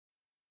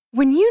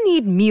When you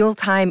need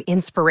mealtime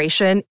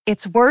inspiration,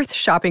 it's worth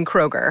shopping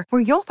Kroger,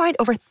 where you'll find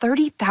over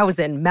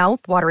 30,000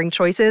 mouth-watering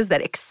choices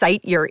that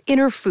excite your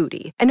inner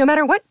foodie. And no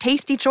matter what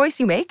tasty choice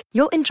you make,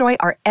 you'll enjoy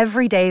our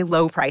everyday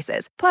low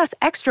prices, plus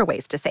extra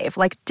ways to save,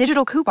 like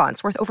digital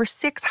coupons worth over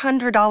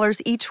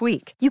 $600 each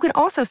week. You can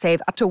also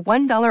save up to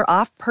 $1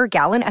 off per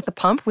gallon at the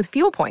pump with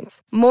fuel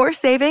points. More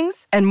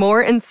savings and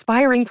more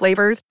inspiring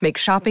flavors make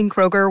shopping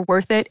Kroger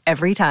worth it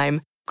every time.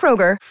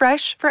 Kroger,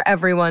 fresh for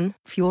everyone.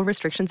 Fuel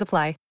restrictions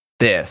apply.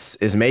 This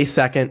is May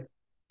 2nd,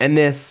 and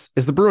this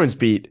is the Bruins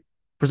Beat,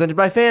 presented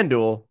by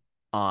FanDuel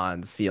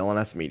on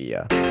CLNS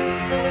Media.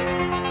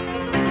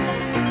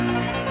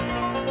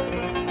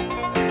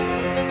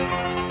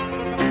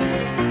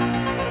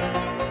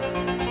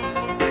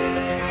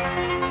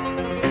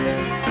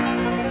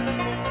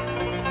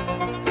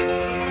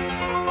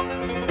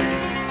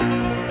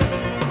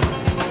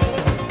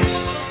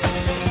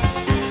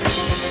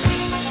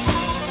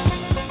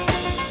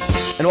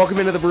 And welcome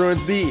into the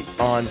Bruins Beat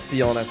on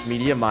CLNS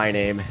Media. My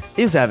name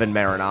is Evan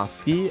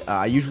Marinofsky.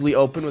 I usually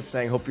open with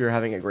saying, hope you're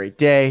having a great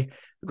day,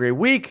 a great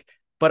week.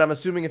 But I'm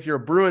assuming if you're a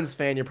Bruins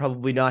fan, you're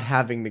probably not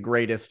having the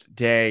greatest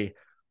day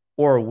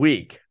or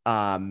week.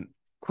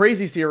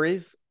 Crazy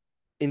series,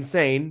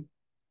 insane.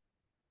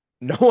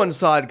 No one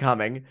saw it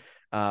coming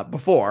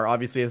before.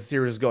 Obviously, as the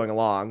series was going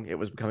along, it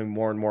was becoming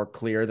more and more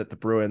clear that the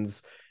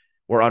Bruins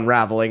were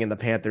unraveling and the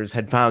Panthers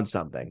had found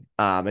something.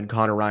 And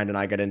Conor, Ryan, and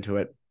I got into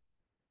it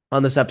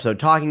on this episode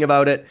talking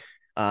about it,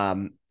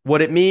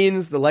 what it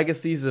means, the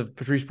legacies of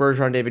Patrice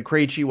Bergeron, David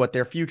Krejci, what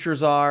their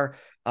futures are,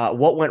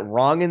 what went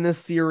wrong in this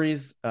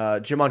series.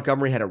 Jim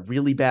Montgomery had a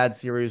really bad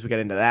series. We get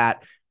into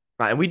that.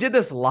 And we did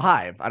this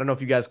live. I don't know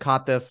if you guys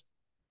caught this.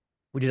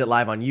 We did it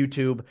live on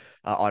YouTube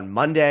on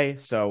Monday.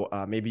 So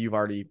maybe you've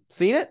already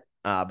seen it,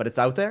 but it's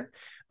out there.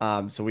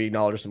 So we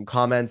acknowledge some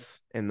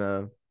comments in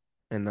the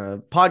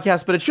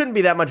podcast, but it shouldn't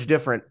be that much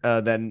different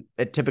than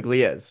it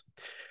typically is.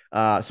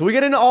 So we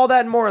get into all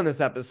that and more in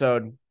this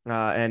episode.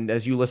 And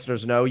as you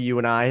listeners know, you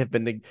and I have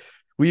been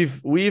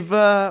we've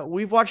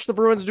watched the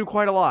Bruins do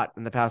quite a lot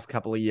in the past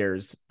couple of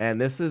years.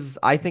 And this is,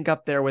 I think,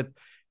 up there with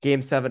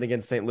Game 7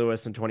 against St.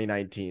 Louis in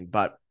 2019.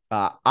 But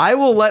I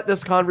will let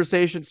this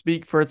conversation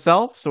speak for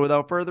itself. So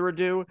without further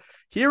ado,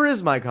 here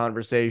is my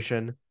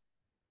conversation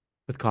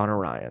with Conor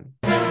Ryan.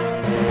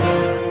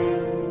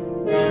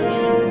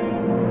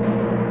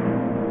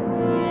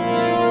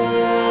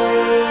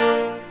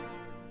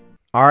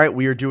 All right,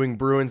 we are doing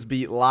Bruins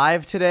Beat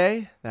live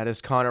today. That is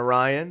Conor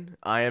Ryan.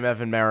 I am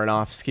Evan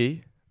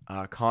Marinofsky.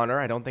 Conor,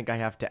 I don't think I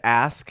have to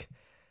ask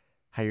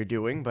how you're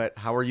doing, but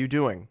how are you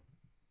doing?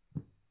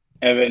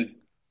 Evan,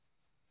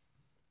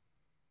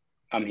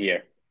 I'm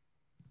here.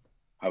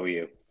 How are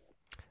you?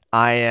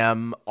 I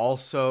am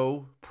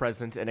also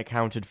present and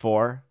accounted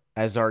for,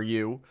 as are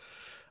you.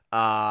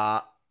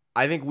 I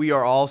think we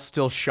are all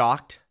still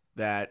shocked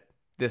that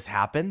this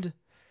happened.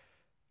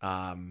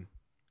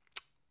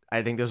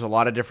 I think there's a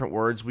lot of different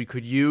words we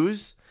could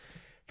use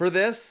for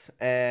this.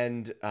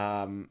 And,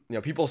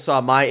 people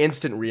saw my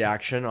instant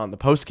reaction on the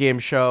post-game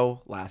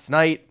show last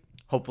night.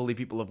 Hopefully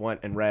people have went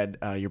and read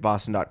your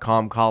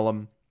Boston.com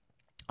column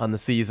on the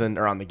season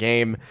or on the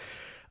game.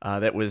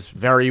 That was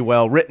very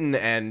well written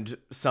and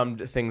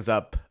summed things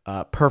up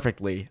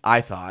perfectly,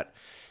 I thought.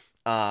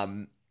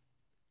 I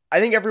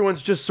think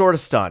everyone's just sort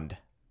of stunned.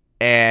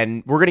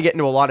 And we're going to get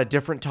into a lot of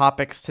different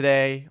topics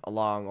today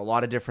along a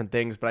lot of different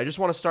things. But I just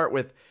want to start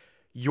with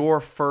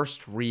your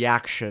first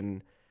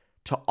reaction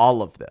to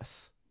all of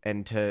this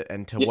and to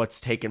what's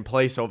taken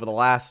place over the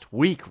last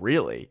week,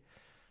 really.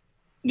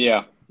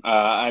 Yeah.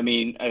 I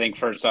think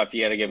first off,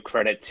 you got to give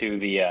credit to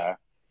the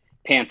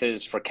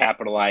Panthers for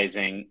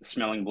capitalizing,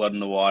 smelling blood in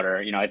the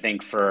water. I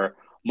think for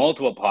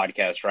multiple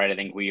podcasts, right, I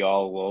think we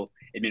all will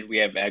admit we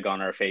have egg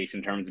on our face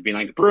in terms of being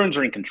like, the Bruins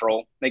are in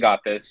control. They got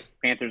this.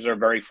 Panthers are a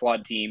very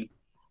flawed team.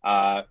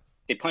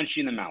 They punched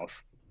you in the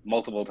mouth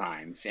multiple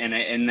times. And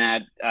in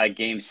that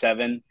Game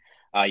 7,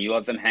 you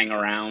let them hang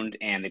around,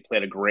 and they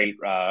played a great,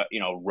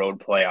 road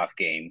playoff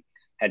game.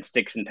 Had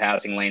sticks in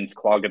passing lanes,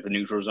 clogged up the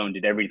neutral zone,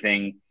 did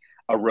everything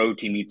a road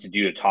team needs to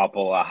do to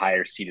topple a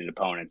higher-seeded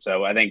opponent.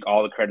 So I think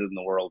all the credit in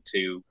the world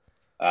to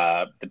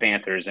the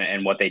Panthers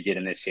and what they did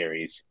in this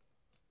series.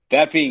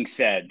 That being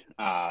said,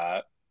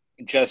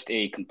 just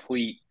a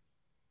complete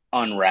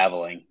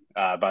unraveling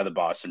by the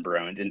Boston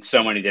Bruins in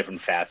so many different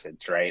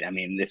facets, right? I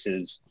mean, this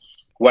is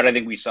what I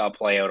think we saw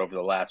play out over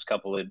the last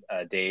couple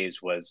of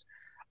days was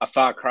a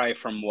far cry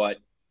from what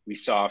we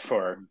saw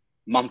for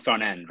months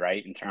on end,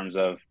 right? In terms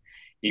of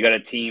you got a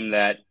team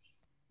that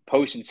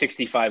posted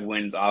 65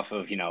 wins off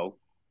of,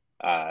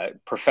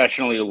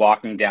 professionally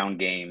locking down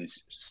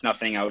games,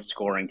 snuffing out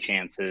scoring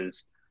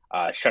chances,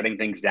 shutting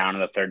things down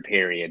in the third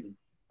period,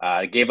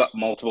 gave up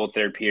multiple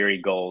third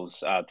period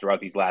goals throughout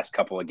these last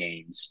couple of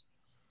games.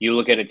 You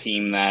look at a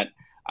team that,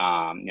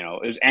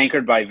 it was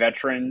anchored by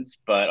veterans,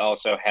 but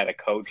also had a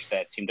coach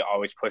that seemed to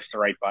always push the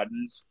right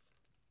buttons.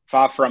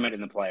 Far from it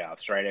in the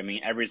playoffs, right? I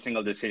mean, every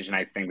single decision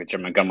I think that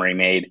Jim Montgomery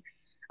made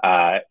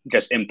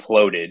just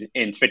imploded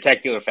in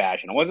spectacular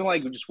fashion. It wasn't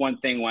like just one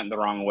thing went the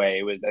wrong way.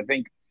 It was, I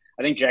think,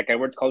 I think Jack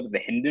Edwards called it the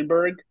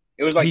Hindenburg.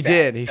 It was He like that.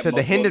 did. He said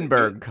the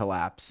Hindenburg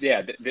collapse.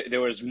 Yeah,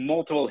 there was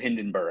multiple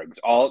Hindenburgs,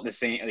 all at the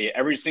same.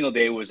 Every single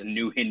day was a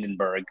new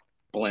Hindenburg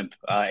blimp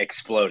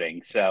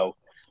exploding. So,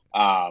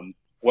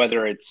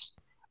 whether it's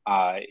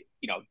the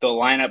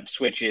lineup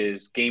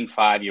switches, game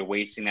 5, you're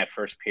wasting that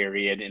first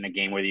period in a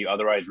game where you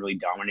otherwise really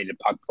dominated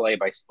puck play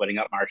by splitting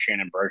up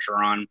Marchand and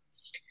Bergeron,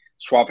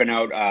 swapping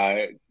out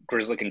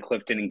Grizzlick and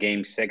Clifton in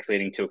game 6,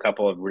 leading to a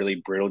couple of really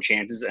brutal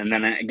chances, and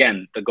then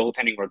again the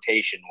goaltending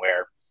rotation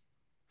where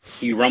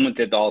you run with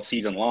it all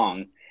season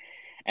long.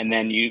 And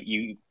then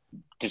you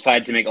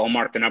decide to make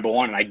Ullmark the number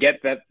 1. And I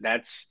get that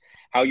that's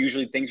how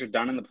usually things are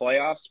done in the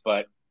playoffs,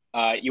 but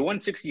you won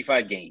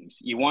 65 games.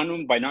 You won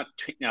them by not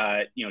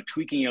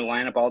tweaking your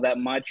lineup all that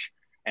much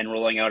and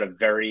rolling out a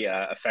very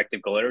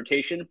effective goalie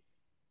rotation.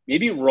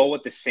 Maybe roll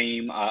with the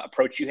same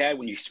approach you had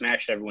when you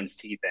smashed everyone's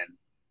teeth in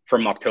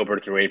from October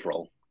through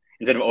April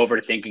instead of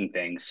overthinking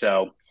things.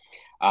 So,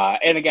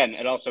 and again,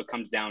 it also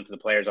comes down to the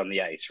players on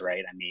the ice,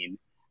 right? I mean,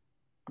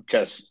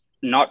 just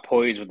not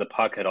poised with the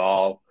puck at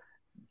all.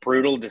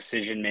 Brutal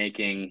decision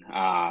making.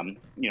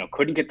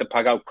 Couldn't get the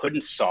puck out.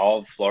 Couldn't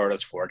solve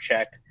Florida's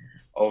forecheck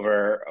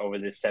over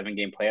this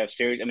 7-game playoff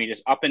series. I mean,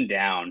 just up and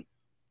down.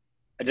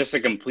 Just a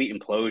complete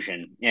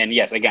implosion. And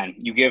yes, again,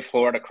 you give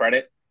Florida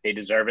credit. They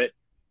deserve it.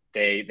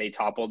 They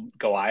toppled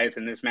Goliath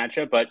in this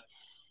matchup, but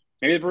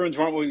maybe the Bruins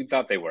weren't what we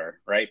thought they were,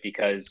 right?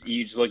 Because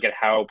you just look at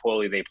how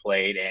poorly they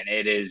played, and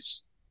it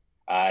is,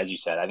 as you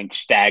said, I think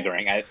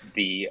staggering at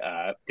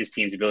this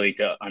team's ability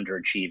to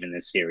underachieve in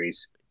this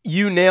series.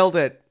 You nailed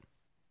it.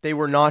 They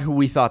were not who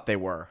we thought they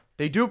were.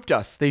 They duped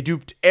us. They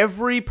duped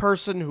every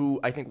person who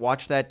I think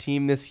watched that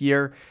team this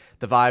year.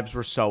 The vibes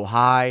were so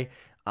high.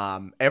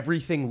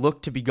 Everything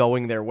looked to be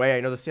going their way. I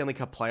know the Stanley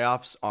Cup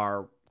playoffs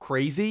are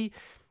crazy,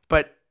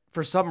 but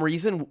for some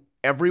reason,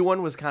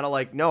 everyone was kind of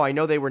like, no, I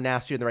know they were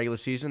nasty in the regular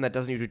season. That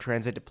doesn't usually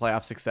translate to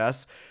playoff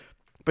success.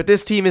 But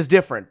this team is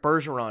different.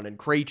 Bergeron and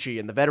Krejci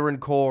and the veteran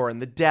core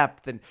and the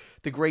depth and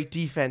the great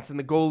defense and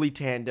the goalie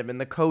tandem and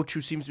the coach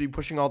who seems to be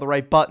pushing all the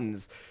right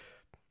buttons.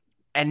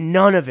 And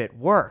none of it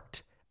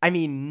worked. I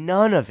mean,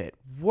 none of it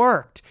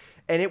worked.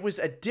 And it was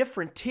a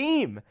different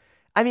team.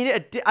 I mean,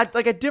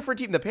 like a different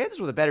team. The Panthers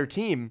were the better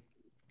team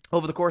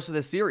over the course of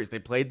this series.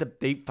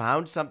 They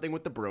found something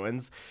with the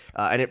Bruins.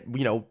 And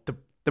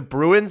the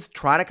Bruins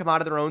trying to come out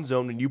of their own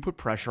zone when you put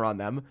pressure on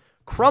them,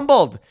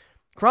 crumbled.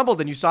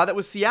 And you saw that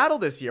with Seattle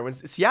this year when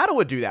Seattle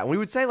would do that. And we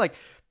would say, like,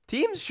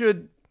 teams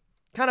should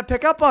kind of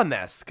pick up on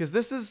this because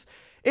this is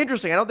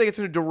interesting. I don't think it's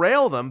going to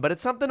derail them, but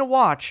it's something to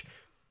watch.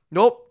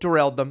 Nope,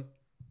 derailed them.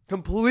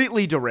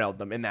 Completely derailed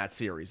them in that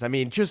series. I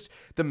mean, just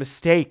the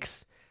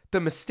mistakes. I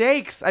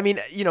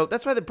mean,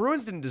 that's why the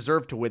Bruins didn't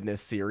deserve to win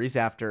this series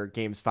after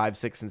games 5,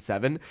 6, and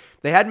 7.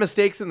 They had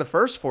mistakes in the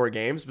first 4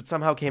 games, but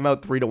somehow came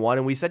out 3-1.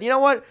 And we said, you know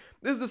what?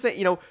 This is the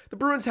same. The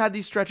Bruins had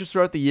these stretches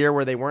throughout the year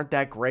where they weren't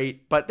that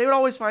great, but they would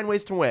always find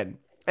ways to win.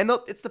 And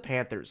it's the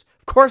Panthers.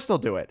 Of course they'll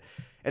do it.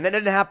 And that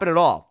didn't happen at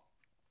all.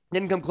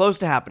 Didn't come close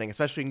to happening,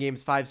 especially in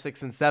games 5,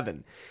 6, and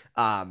 7.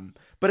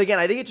 But again,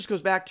 I think it just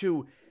goes back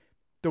to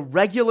the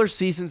regular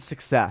season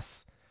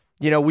success.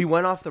 We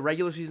went off the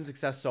regular season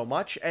success so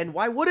much, and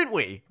why wouldn't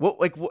we?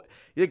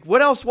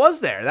 What else was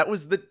there? That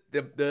was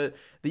the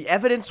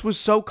evidence was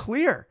so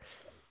clear,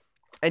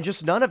 and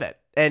just none of it.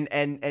 And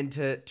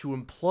to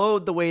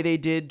implode the way they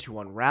did, to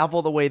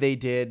unravel the way they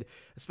did,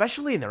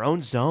 especially in their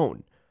own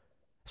zone.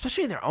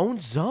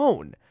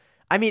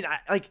 I mean,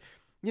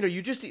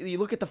 you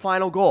look at the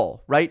final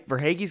goal, right?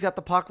 Verhaeghe's got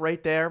the puck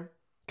right there.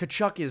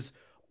 Tkachuk is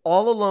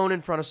all alone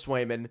in front of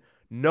Swayman.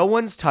 No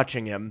one's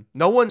touching him.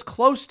 No one's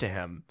close to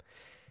him.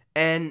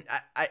 And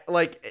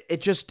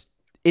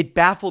it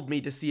baffled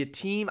me to see a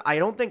team. I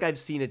don't think I've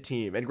seen a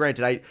team. And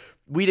granted,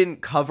 we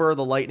didn't cover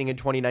the Lightning in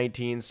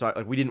 2019,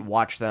 so we didn't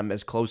watch them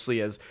as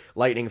closely as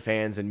Lightning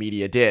fans and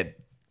media did.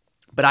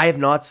 But I have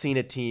not seen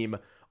a team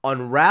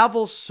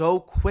unravel so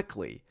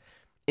quickly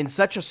in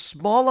such a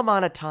small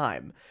amount of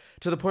time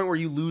to the point where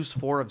you lose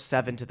 4 of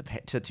 7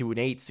 to an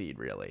 8 seed,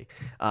 really.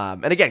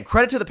 And again,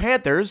 credit to the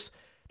Panthers.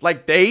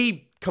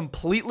 They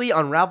completely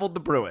unraveled the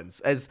Bruins.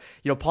 As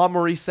Paul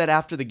Maurice said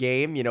after the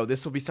game,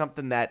 this will be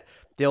something that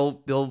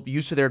they'll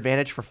use to their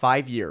advantage for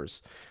 5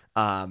 years.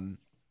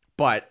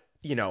 But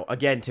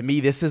again, to me,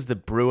 this is the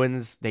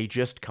Bruins. They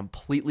just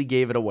completely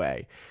gave it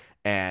away,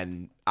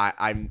 and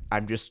I'm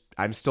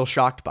still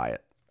shocked by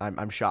it.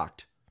 I'm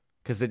shocked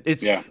because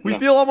we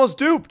feel almost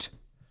duped.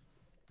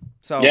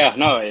 So yeah,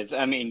 no,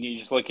 you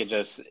just look at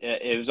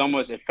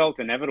it felt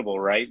inevitable,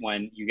 right?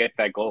 When you get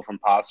that goal from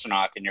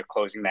Pastrnak and you're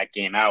closing that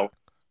game out.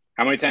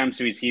 How many times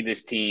do we see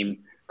this team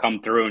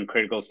come through in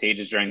critical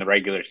stages during the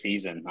regular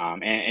season?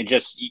 And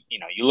just,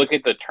 you look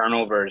at the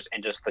turnovers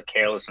and just the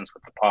carelessness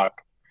with the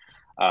puck.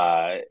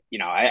 I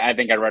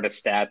think I read a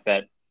stat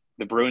that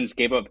the Bruins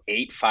gave up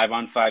 8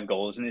 5-on-5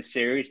 goals in this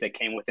series that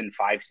came within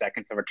 5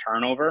 seconds of a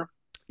turnover.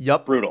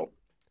 Yep. Brutal.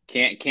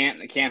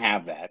 Can't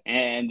have that.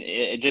 And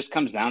it just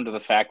comes down to the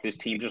fact this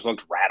team just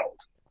looks rattled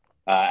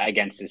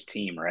against this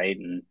team, right?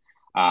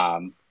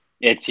 And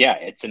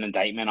It's an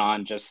indictment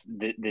on just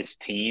this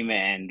team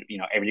and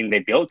everything they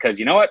built. Because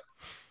you know what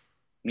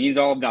means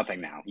all of nothing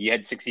now. You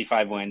had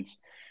 65 wins.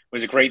 It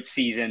was a great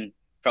season.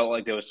 Felt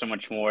like there was so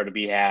much more to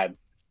be had.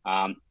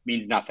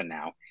 Means nothing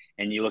now.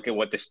 And you look at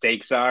what the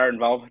stakes are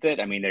involved with it.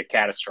 I mean, they're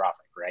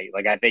catastrophic, right?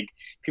 Like I think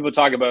people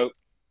talk about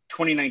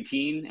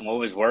 2019 and what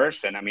was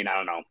worse. And I mean, I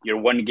don't know. You're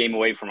one game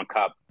away from a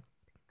cup.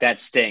 That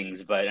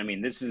stings. But I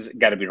mean, this has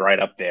got to be right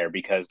up there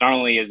because not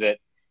only is it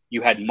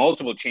you had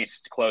multiple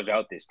chances to close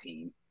out this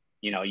team.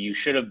 You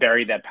should have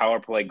buried that power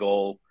play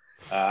goal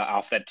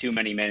off that too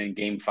many men in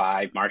game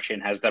 5.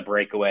 Marchand has that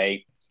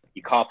breakaway.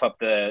 You cough up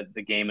the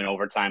game in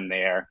overtime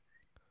there.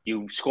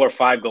 You score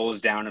 5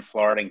 goals down in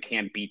Florida and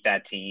can't beat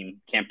that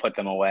team, can't put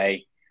them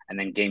away. And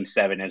then game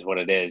 7 is what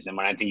it is. And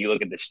when I think you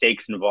look at the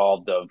stakes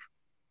involved of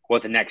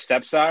what the next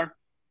steps are,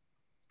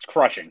 it's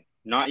crushing.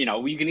 Not,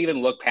 you can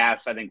even look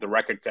past, I think, the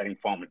record setting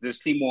performance.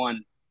 This team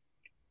won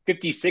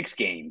 56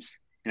 games,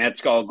 and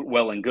that's all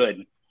well and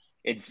good.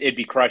 It'd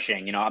be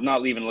crushing. I'm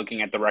not even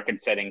looking at the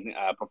record-setting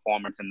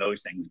performance and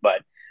those things,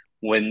 but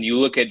when you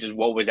look at just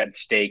what was at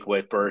stake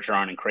with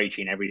Bergeron and Krejci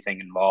and everything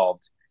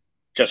involved,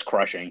 just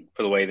crushing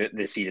for the way that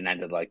this season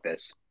ended like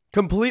this.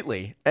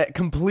 Completely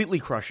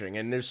crushing.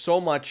 And there's so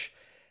much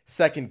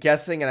second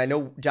guessing. And I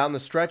know down the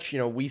stretch,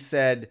 we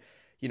said,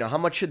 how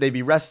much should they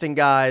be resting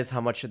guys?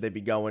 How much should they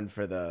be going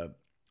for the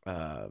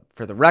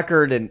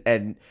record?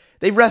 And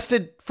they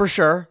rested for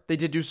sure. They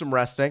did do some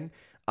resting.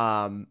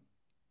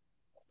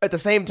 At the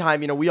same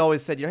time, we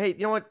always said, hey,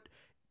 you know what?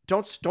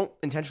 Don't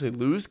intentionally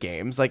lose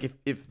games. Like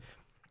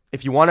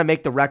if you want to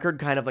make the record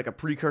kind of like a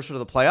precursor to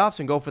the playoffs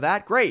and go for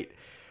that, great.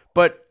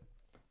 But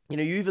you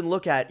even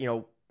look at,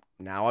 now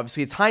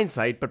obviously it's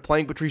hindsight, but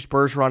playing Patrice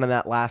Bergeron in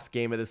that last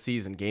game of the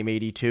season, game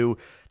 82,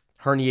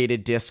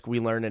 herniated disc we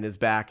learned in his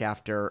back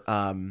after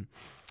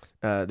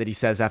that he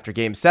says after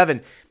game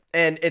 7,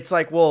 and it's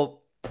like,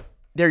 well,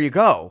 there you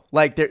go.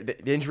 Like the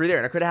injury there,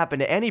 and it could have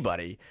happened to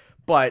anybody.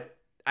 But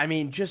I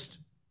mean, just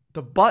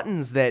the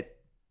buttons that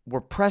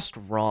were pressed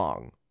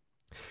wrong.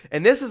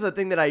 And this is a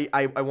thing that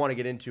I want to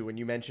get into when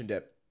you mentioned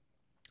it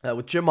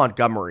with Jim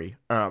Montgomery,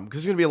 because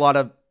there's going to be a lot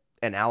of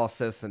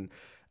analysis, and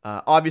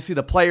obviously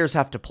the players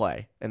have to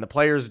play, and the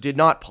players did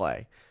not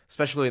play,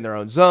 especially in their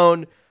own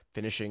zone,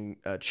 finishing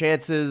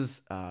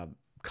chances,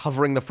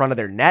 covering the front of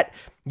their net.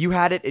 You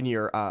had it in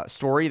your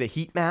story, the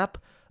heat map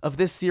of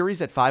this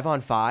series at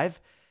 5-on-5.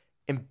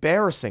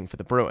 Embarrassing for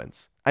the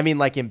Bruins. I mean,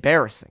 like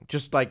embarrassing.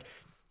 Just like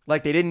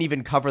they didn't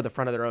even cover the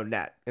front of their own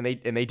net, and they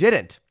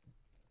didn't.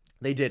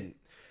 They didn't.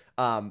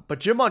 But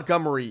Jim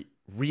Montgomery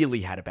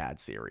really had a bad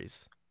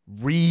series.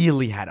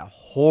 Really had a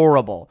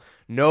horrible,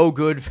 no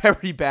good,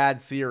 very bad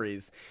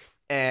series.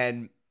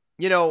 And,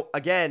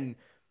 again,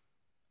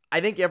 I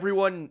think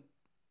everyone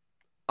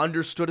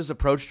understood his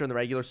approach during the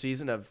regular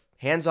season of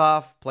hands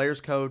off,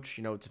 players coach.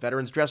 It's a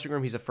veterans dressing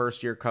room. He's a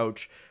first-year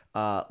coach.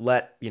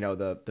 Let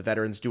the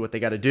veterans do what they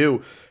got to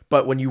do.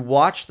 But when you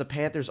watch the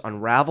Panthers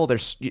unravel their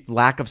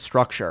lack of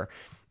structure,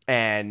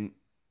 and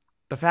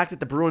the fact that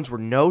the Bruins were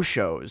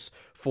no-shows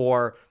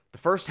for the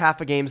first half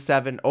of Game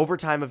 7,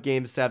 overtime of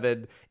Game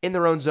 7, in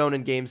their own zone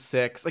in Game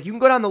 6, like you can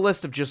go down the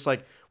list of just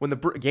like when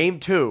Game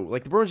 2,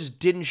 like the Bruins just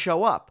didn't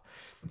show up,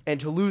 and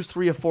to lose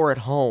 3 or 4 at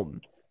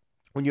home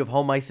when you have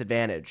home ice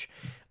advantage,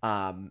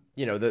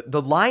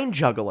 the line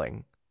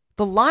juggling.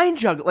 The line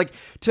juggle, like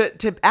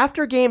to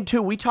after Game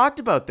 2, we talked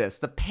about this.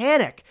 The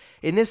panic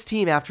in this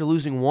team after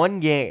losing one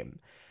game.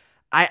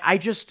 I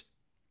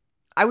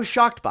was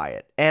shocked by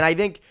it. And I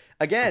think,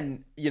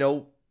 again,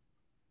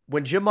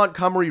 when Jim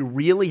Montgomery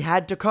really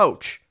had to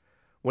coach,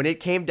 when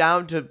it came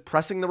down to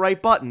pressing the right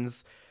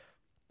buttons,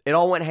 it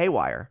all went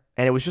haywire.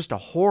 And it was just a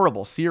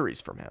horrible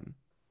series from him.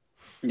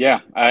 Yeah.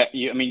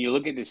 You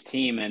look at this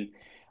team, and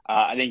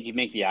I think you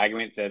make the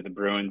argument that the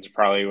Bruins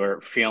probably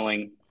were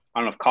feeling, I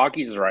don't know if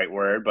cocky is the right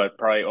word, but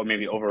probably or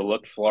maybe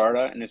overlooked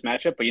Florida in this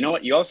matchup. But you know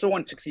what? You also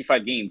won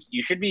 65 games.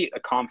 You should be a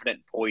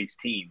confident,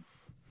 poised team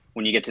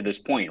when you get to this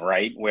point,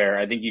 right? Where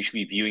I think you should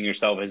be viewing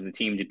yourself as the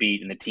team to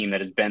beat and the team that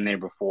has been there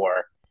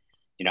before,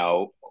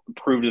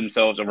 proved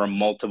themselves over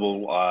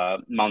multiple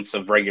months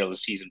of regular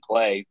season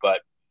play.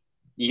 But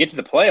you get to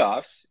the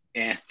playoffs,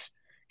 and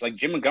like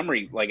Jim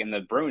Montgomery, like in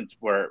the Bruins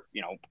were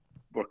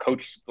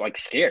coached like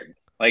scared.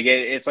 Like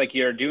it's like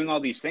you're doing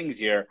all these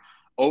things. You're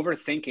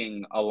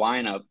overthinking a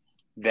lineup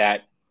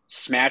that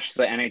smashed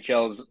the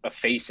NHL's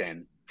face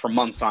in for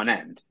months on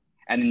end,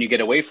 and then you get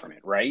away from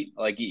it, right?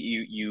 Like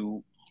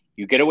you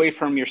get away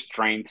from your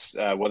strengths,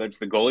 whether it's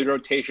the goalie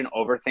rotation,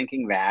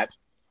 overthinking that,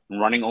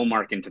 running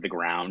Olmark into the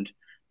ground,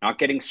 not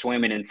getting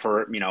Swayman in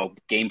for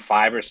Game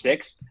 5 or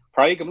 6.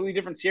 Probably a completely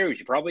different series.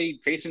 You're probably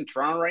facing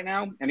Toronto right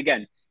now, and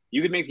again,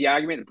 you could make the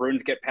argument the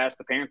Bruins get past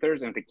the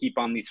Panthers, and if they keep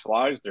on these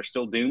flaws, they're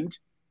still doomed.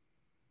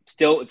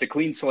 Still, it's a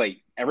clean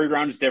slate. Every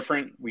round is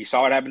different. We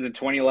saw what happens in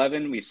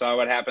 2011. We saw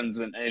what happens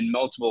in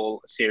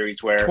multiple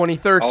series where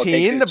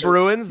 2013, the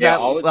Bruins,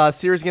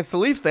 series against the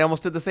Leafs, they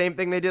almost did the same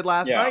thing they did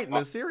last night in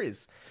this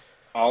series.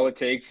 All it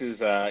takes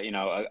is,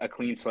 a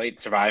clean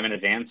slate, survive in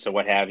advance, so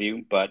what have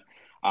you. But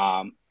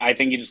I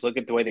think you just look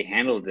at the way they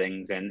handled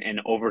things and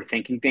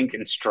overthinking things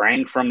and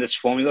straying from this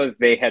formula that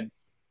they had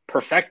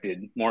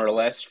perfected more or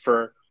less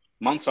for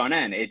months on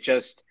end.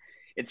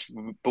 It's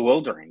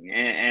bewildering.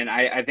 And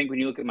I think when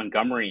you look at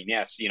Montgomery,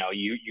 yes,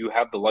 you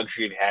have the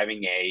luxury of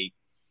having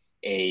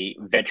a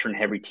veteran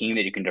heavy team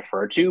that you can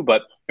defer to,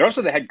 but you're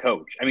also the head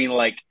coach. I mean,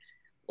 like,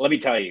 let me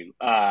tell you,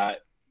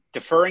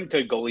 deferring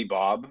to goalie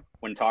Bob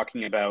when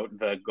talking about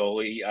the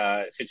goalie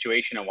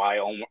situation and why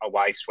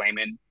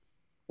Swayman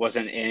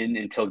wasn't in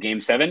until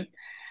Game 7,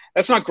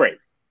 that's not great.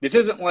 This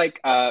isn't like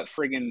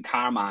friggin'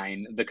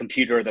 Carmine, the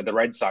computer that the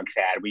Red Sox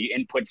had, where you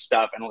input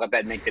stuff and let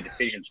that make the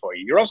decisions for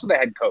you. You're also the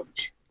head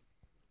coach,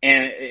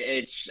 and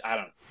it's I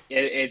don't know,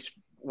 it's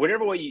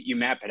whatever way you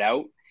map it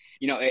out.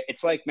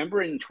 It's like,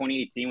 remember in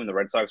 2018 when the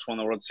Red Sox won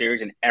the World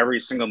Series and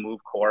every single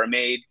move Cora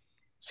made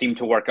seemed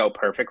to work out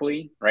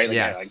perfectly, right? Like,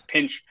 yeah, like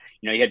pinch,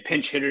 you had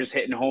pinch hitters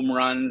hitting home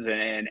runs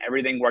and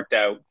everything worked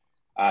out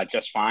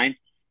just fine.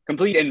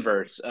 Complete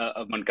inverse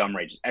of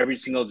Montgomery. Just every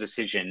single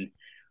decision,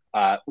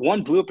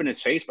 one blew up in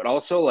his face, but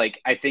also, like,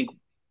 I think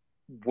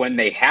when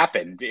they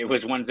happened, it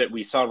was ones that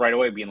we saw right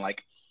away being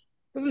like,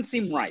 doesn't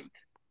seem right.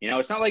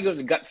 It's not like it was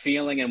a gut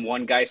feeling and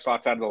one guy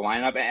slots out of the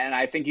lineup. And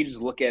I think you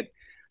just look at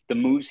the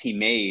moves he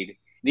made,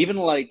 and even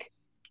like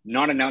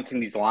not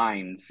announcing these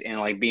lines and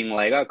like being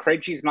like, oh,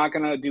 Krejci's not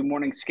going to do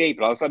morning skate,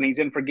 but all of a sudden he's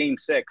in for Game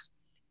 6.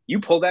 You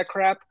pull that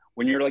crap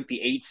when you're like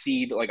the 8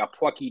 seed, like a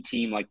plucky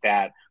team like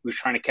that who's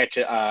trying to catch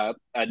a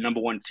number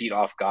 1 seed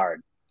off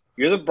guard.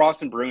 You're the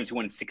Boston Bruins who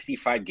won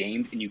 65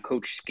 games and you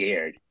coach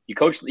scared. You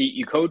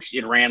coached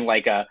and ran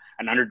like an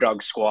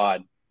underdog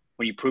squad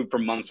when you proved for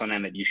months on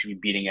end that you should be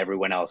beating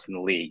everyone else in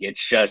the league.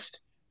 It's just,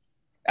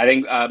 I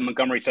think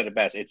Montgomery said it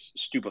best. It's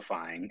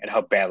stupefying at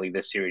how badly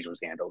this series was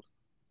handled.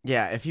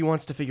 Yeah, if he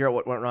wants to figure out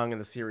what went wrong in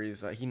the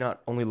series, he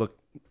not only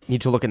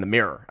need to look in the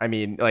mirror. I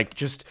mean, like,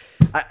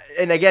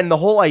 and again, the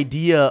whole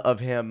idea of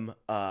him,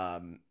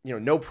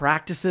 no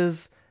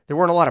practices. There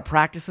weren't a lot of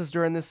practices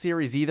during this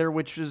series either,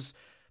 which is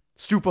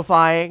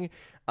stupefying.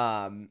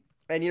 And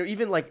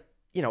even like,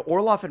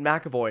 Orlov and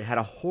McAvoy had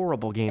a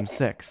horrible Game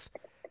 6,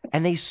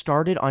 and they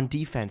started on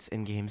defense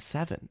in Game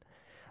 7.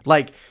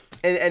 Like,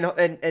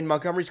 and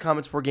Montgomery's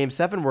comments for Game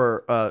 7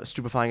 were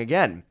stupefying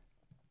again,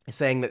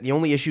 saying that the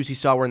only issues he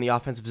saw were in the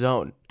offensive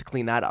zone to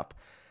clean that up.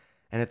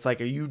 And it's like,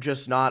 are you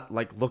just not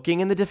like looking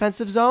in the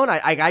defensive zone?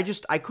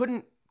 I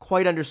couldn't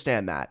quite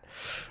understand that.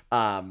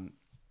 And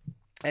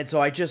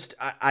so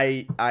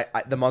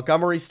the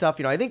Montgomery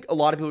stuff, I think a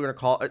lot of people are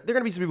going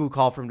to be some people who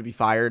call for him to be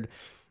fired.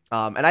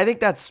 And I think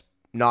that's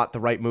not the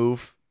right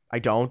move. I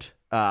don't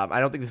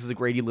think this is a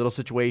Grady Little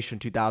situation,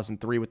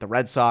 2003 with the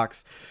Red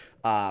Sox.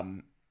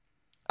 But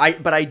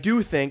I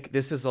do think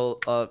this is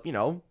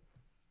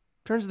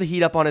turns the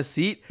heat up on his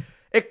seat.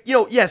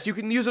 Yes, you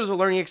can use it as a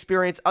learning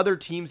experience. Other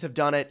teams have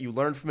done it. You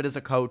learn from it as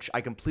a coach.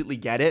 I completely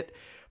get it.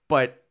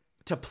 But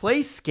to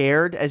play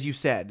scared, as you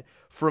said,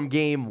 from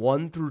Game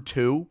 1 through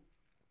 2,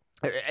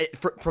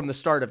 from the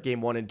start of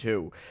Game 1 and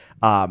 2,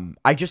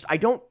 I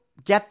don't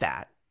get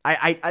that.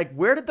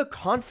 Where did the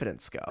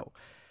confidence go?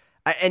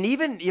 And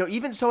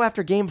even so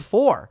after Game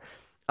 4,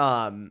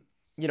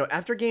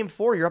 after Game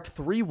 4, you're up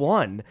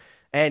 3-1,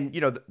 and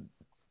you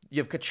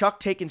have Tkachuk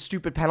taking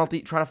stupid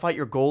penalty, trying to fight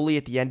your goalie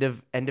at the end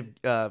of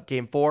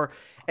Game 4.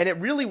 And it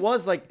really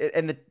was like,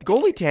 and the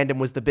goalie tandem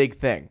was the big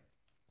thing.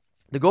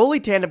 The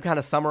goalie tandem kind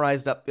of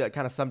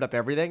summed up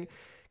everything,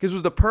 because it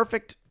was the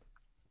perfect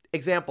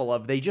example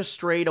of they just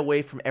strayed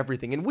away from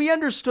everything. And we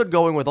understood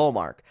going with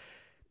Ullmark,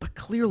 but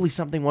clearly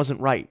something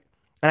wasn't right.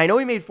 And I know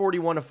he made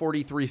 41 of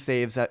 43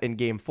 saves in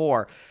Game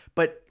 4,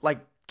 but like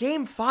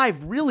Game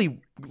 5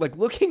 really, like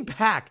looking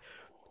back,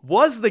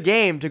 was the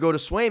game to go to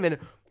Swayman.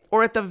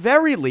 Or at the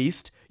very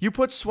least, you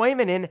put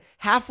Swayman in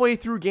halfway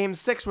through Game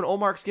 6 when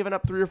Ullmark's given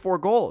up 3 or 4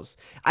 goals.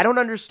 I don't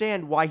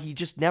understand why he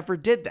just never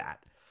did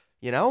that,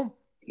 Yeah.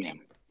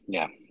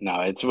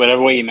 No, it's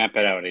whatever way you map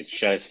it out.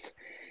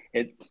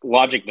 It's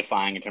logic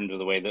defying in terms of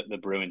the way that the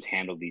Bruins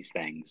handled these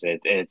things.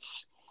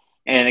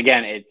 And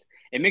again,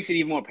 it makes it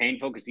even more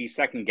painful because these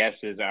second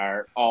guesses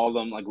are all of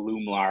them like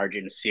loom large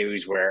in a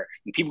series where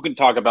people can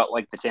talk about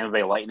like the Tampa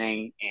Bay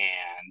Lightning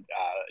and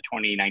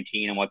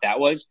 2019 and what that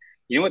was.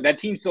 You know what? That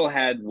team still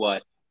had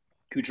what?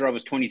 Kucherov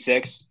was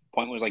 26.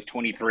 Point was like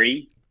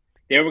 23.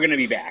 They were going to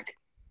be back.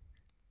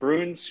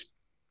 Bruins,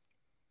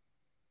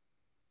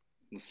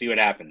 we'll see what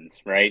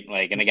happens, right?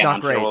 Like, and again, I'm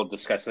sure we'll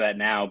discuss that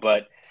now,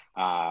 but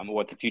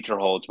what the future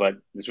holds. But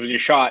this was your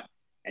shot,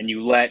 and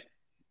you let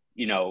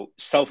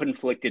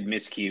self-inflicted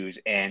miscues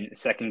and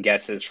second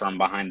guesses from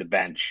behind the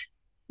bench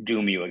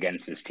doom you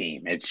against this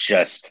team. It's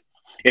just,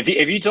 if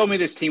you told me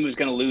this team was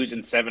going to lose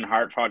in 7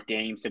 hard-fought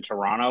games to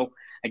Toronto,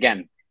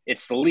 again,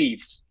 it's the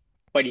Leafs,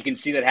 but you can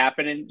see that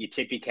happening. You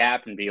tip your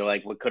cap and be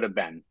like, what could have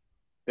been?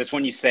 This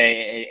one you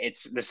say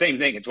it's the same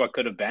thing. It's what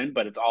could have been,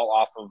 but it's all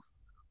off of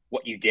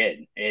what you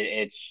did.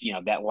 It's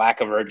that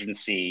lack of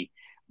urgency,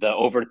 the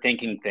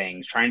overthinking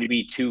things, trying to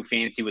be too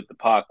fancy with the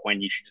puck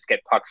when you should just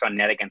get pucks on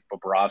net against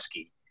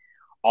Bobrovsky.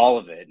 All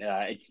of it.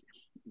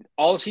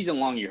 all season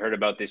long you heard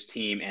about this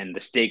team and the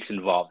stakes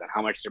involved and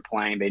how much they're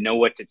playing. They know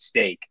what's at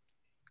stake.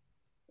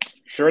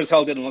 Sure as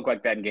hell didn't look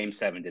like that in Game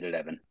 7, did it,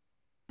 Evan?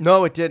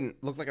 No, it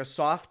didn't. Looked like a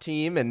soft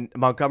team, and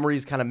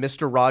Montgomery's kind of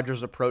Mr.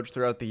 Rogers approach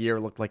throughout the year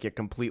looked like it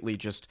completely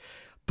just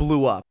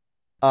blew up.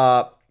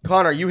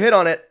 Connor, you hit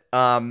on it.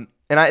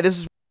 This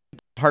is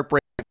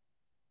heartbreaking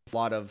for a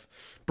lot of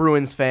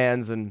Bruins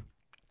fans and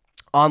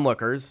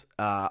onlookers.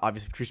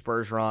 Obviously, Patrice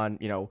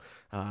Bergeron,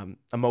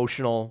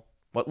 emotional,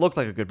 what looked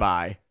like a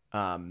goodbye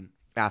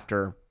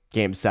after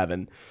Game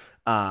 7.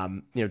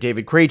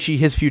 David Krejci,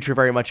 his future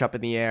very much up in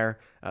the air.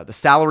 The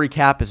salary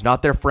cap is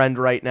not their friend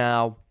right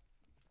now.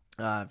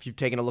 If you've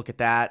taken a look at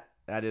that,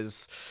 that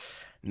is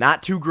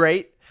not too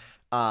great.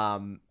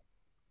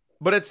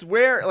 But it's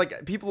where,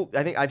 like, people,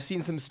 I think I've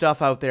seen some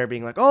stuff out there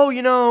being like,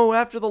 oh,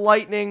 after the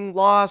Lightning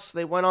loss,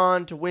 they went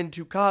on to win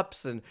 2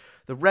 cups, and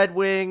the Red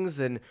Wings,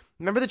 and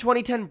remember the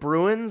 2010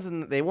 Bruins,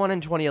 and they won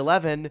in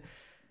 2011.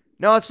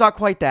 No, it's not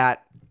quite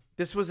that.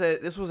 This was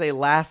a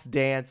last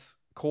dance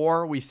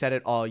core. We said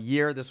it all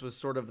year. This was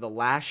sort of the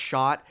last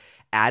shot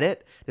at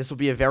it. This will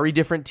be a very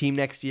different team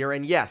next year.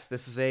 And yes,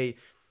 this is a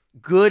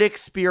good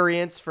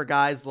experience for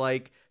guys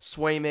like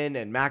Swayman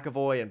and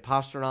McAvoy and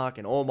Pastrnak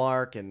and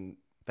Olmark and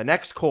the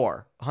next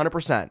core,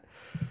 100%.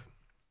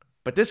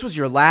 But this was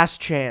your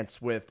last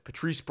chance with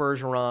Patrice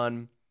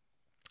Bergeron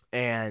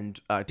and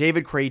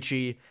David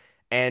Krejci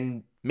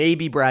and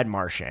maybe Brad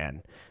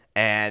Marchand.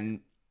 And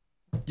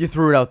you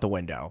threw it out the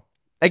window.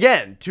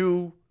 Again,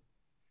 to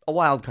a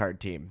wild card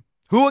team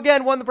who,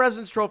 again, won the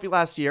President's Trophy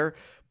last year.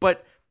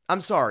 But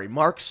I'm sorry,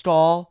 Mark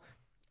Stahl,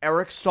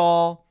 Eric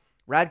Stahl,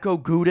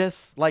 Radko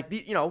Gudas,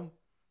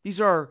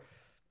 these are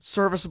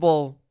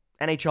serviceable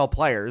NHL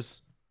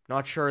players.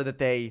 Not sure that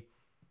they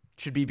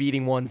should be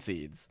beating 1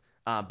 seeds.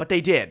 But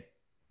they did.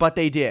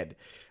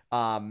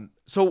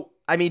 So,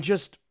 I mean,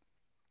 just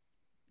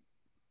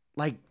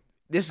like,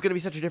 this is going to be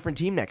such a different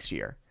team next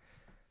year.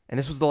 And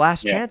this was the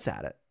last chance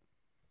at it.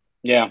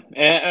 Yeah.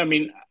 I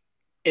mean,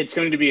 it's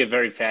going to be a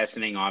very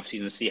fascinating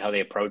offseason to see how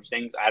they approach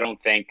things. I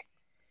don't think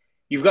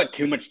you've got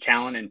too much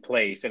talent in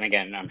place. And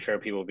again, I'm sure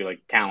people will be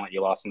like, talent,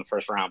 you lost in the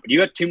first round. But you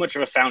got too much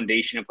of a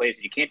foundation in place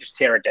that you can't just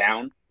tear it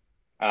down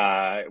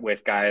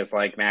with guys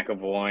like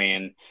McAvoy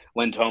and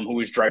Lindholm, who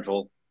was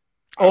dreadful.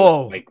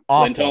 Awful.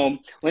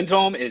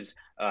 Lindholm is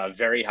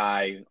very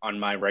high on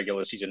my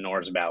regular season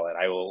Norris ballot.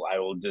 I will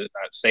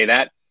say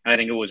that. And I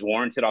think it was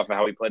warranted off of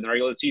how he played in the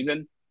regular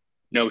season.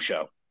 No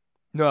show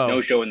in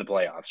the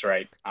playoffs,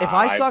 right? If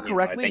I saw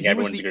correctly, I think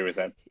everyone's agree with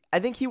that. I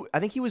think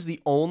he was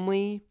the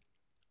only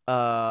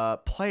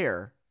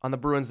player on the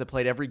Bruins that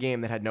played every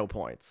game that had no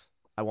points.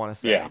 I want to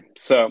say. Yeah.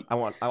 So I'm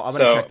going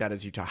to check that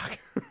as you talk.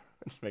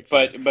 Sure.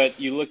 But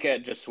you look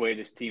at just the way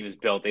this team is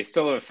built. They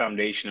still have a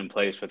foundation in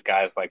place with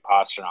guys like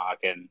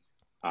Pastrnak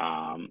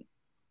and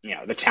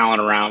the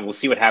talent around. We'll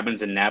see what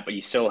happens in net, but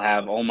you still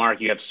have Olmark.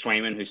 You have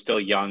Swayman, who's still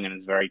young and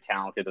is very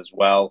talented as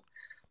well.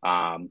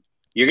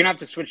 You're gonna have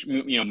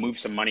to move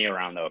some money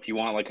around though. If you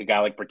want like a guy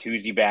like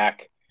Bertuzzi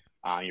back,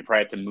 you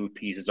probably have to move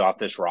pieces off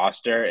this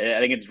roster. I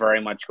think it's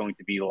very much going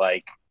to be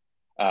like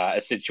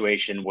a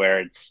situation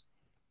where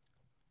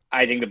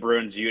I think the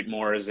Bruins view it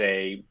more as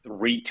a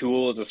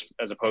retool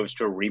as opposed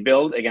to a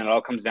rebuild. Again, it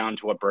all comes down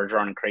to what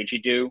Bergeron and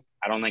Krejci do.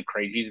 I don't think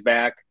Krejci's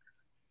back.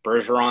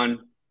 Bergeron,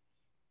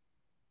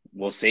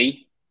 we'll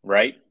see,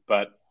 right?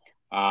 But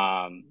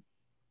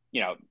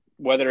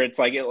whether it's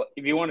like,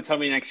 if you want to tell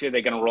me next year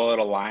they're going to roll out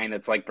a line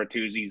that's like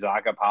Bertuzzi,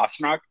 Zaga,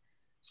 Pastrnak,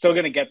 still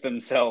going to get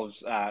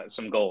themselves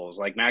some goals.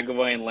 Like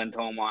McAvoy and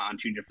Lindholm on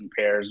 2 different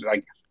pairs,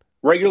 like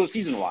regular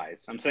season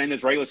wise. I'm saying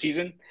this regular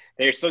season,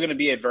 they're still going to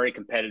be a very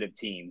competitive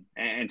team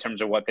in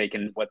terms of what they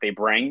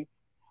bring.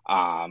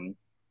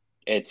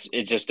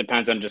 It just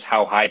depends on just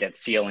how high that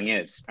ceiling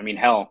is. I mean,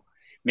 hell,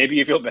 maybe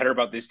you feel better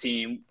about this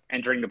team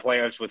entering the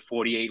playoffs with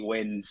 48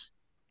 wins,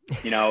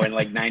 and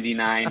like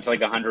 99 to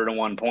like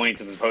 101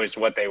 points as opposed to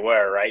what they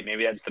were, right?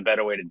 Maybe that's the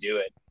better way to do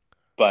it.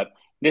 But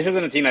this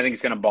isn't a team I think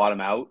is going to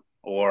bottom out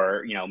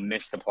or,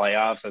 miss the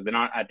playoffs. So they're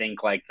not, I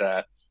think, like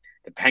the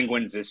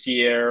Penguins this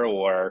year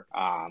or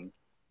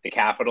the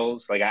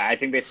Capitals. Like, I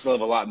think they still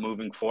have a lot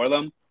moving for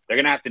them. They're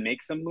going to have to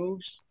make some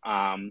moves.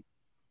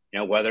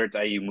 Whether it's,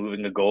 are you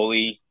moving a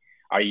goalie?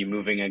 Are you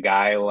moving a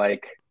guy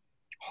like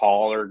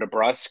Hall or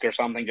DeBrusk or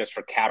something just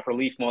for cap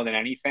relief more than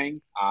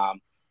anything?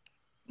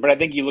 But I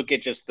think you look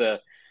at just the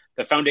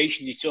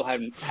foundations you still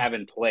have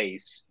in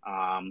place.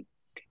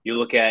 You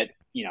look at,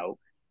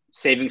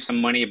 saving some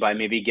money by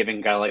maybe giving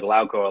a guy like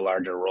Lauko a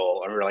larger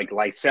role or like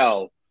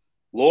Lysell,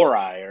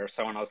 Lori or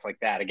someone else like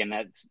that. Again,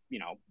 that's,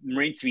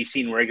 remains to be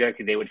seen where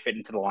exactly they would fit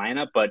into the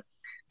lineup. But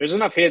there's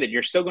enough here that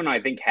you're still going to,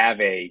 I think, have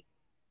a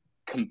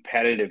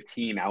competitive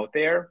team out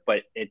there,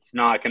 but it's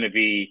not going to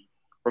be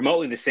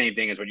remotely the same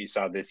thing as what you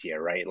saw this year,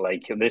 right?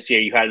 Like this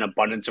year you had an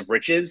abundance of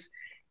riches.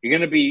 You're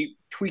going to be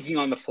tweaking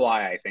on the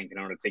fly, I think, in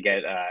order to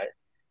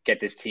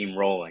get this team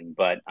rolling.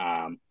 But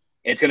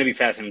it's going to be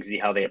fascinating to see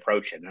how they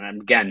approach it.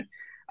 And again,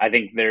 I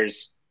think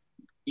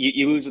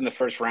you lose in the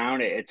first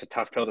round. It's a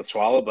tough pill to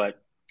swallow, but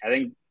I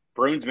think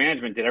Bruins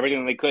management did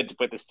everything they could to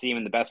put this team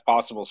in the best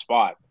possible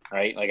spot,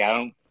 right? Like, I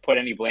don't put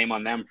any blame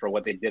on them for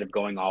what they did of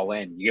going all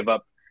in. You give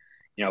up,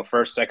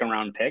 first, second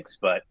round picks,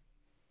 but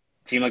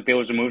it seemed like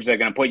those are moves that are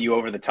going to put you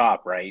over the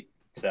top, right?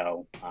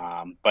 So,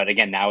 but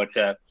again, now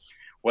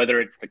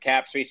whether it's the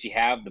cap space you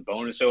have, the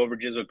bonus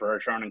overages with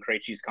Bergeron and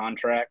Krejci's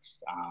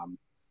contracts,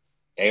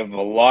 they have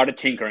a lot of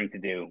tinkering to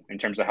do in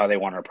terms of how they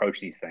want to approach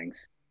these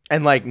things.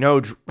 And like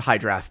no high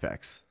draft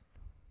picks,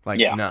 like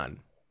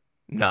none.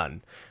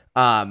 But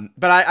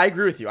I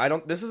agree with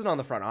you. This isn't on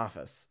the front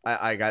office.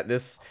 I got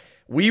this.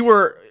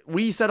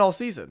 We said all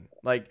season,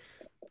 like,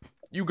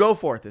 you go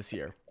for it this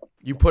year.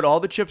 You put all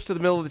the chips to the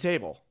middle of the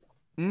table,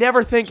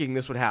 never thinking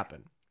this would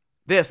happen.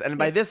 And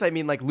by this, I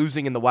mean like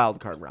losing in the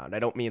wild card round. I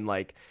don't mean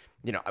like,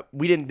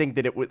 we didn't think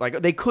that it would, like,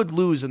 they could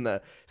lose in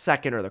the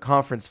second or the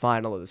conference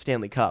final or the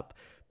Stanley Cup,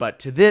 but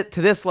to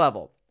this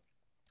level,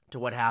 to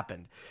what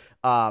happened,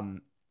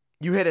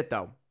 you hit it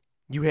though.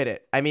 You hit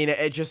it. I mean,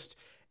 it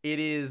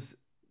is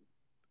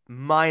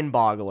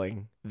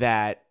mind-boggling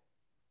that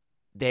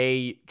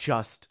they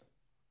just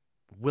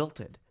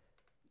wilted.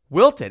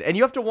 And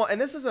you have to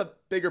and this is a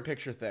bigger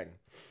picture thing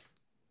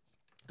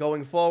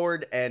going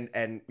forward and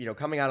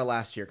coming out of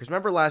last year, because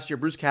remember last year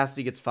Bruce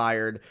Cassidy gets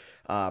fired,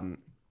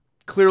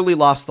 clearly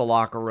lost the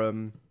locker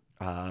room,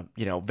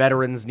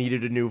 veterans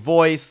needed a new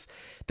voice,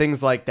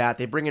 things like that.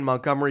 They bring in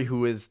Montgomery,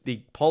 who is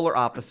the polar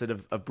opposite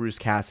of Bruce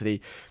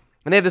Cassidy,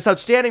 and they have this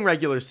outstanding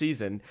regular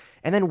season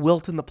and then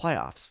wilt in the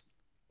playoffs.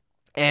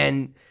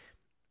 And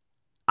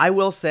I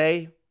will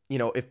say,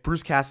 if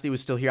Bruce Cassidy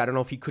was still here, I don't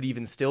know if he could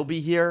even still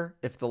be here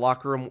if the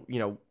locker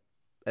room,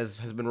 as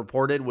has been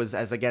reported, was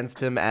as against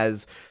him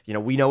as,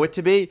 we know it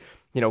to be.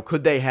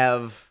 Could they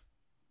have,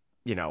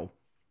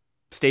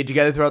 stayed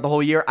together throughout the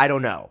whole year? I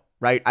don't know,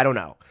 right? I don't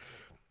know.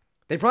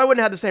 They probably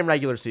wouldn't have the same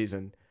regular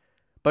season.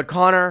 But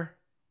Conor,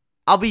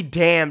 I'll be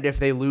damned if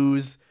they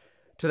lose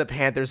to the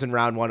Panthers in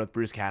round 1 with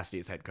Bruce Cassidy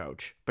as head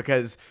coach.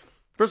 Because,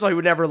 first of all, he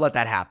would never let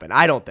that happen.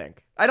 I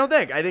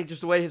think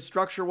just the way his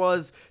structure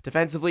was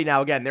defensively.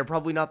 Now, again, they're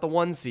probably not the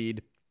 1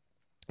 seed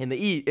in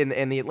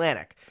the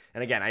Atlantic.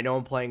 And again, I know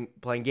I'm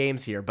playing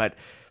games here, but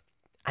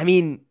I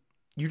mean,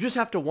 you just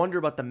have to wonder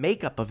about the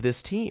makeup of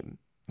this team.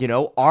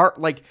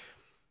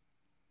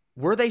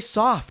 Were they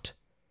soft?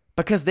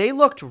 Because they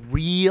looked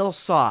real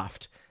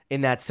soft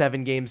in that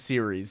 7-game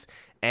series,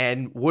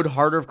 and would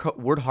harder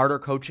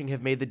coaching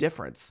have made the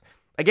difference?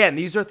 Again,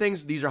 these are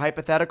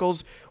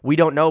hypotheticals. We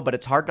don't know, but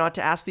it's hard not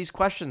to ask these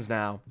questions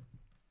now.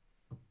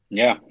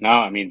 Yeah, no,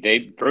 I mean,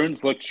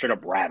 Bruins looked straight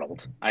up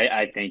rattled,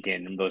 I think,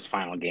 in those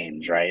final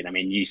games, right? I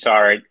mean, you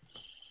saw it,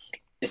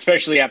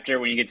 especially after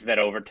when you get to that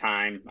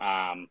overtime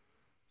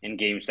in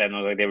Game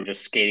 7, like they were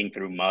just skating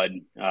through mud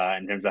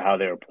in terms of how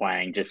they were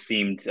playing. Just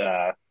seemed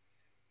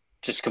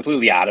just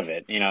completely out of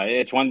it.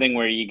 It's one thing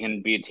where you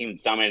can be a team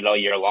that's dominated all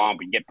year long,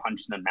 but you get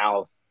punched in the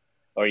mouth,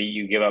 or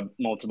you give up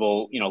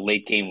multiple,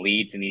 late game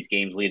leads in these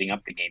games leading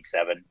up to Game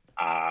 7.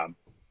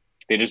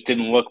 They just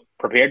didn't look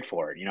prepared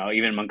for it.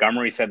 Even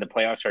Montgomery said the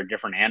playoffs are a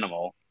different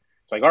animal.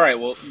 It's like, all right,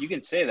 well, you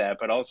can say that,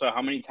 but also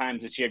how many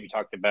times this year have you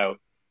talked about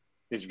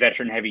this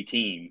veteran-heavy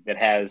team that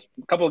has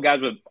a couple of guys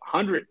with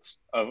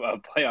hundreds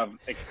of playoff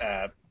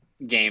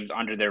games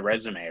under their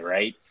resume,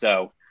 right?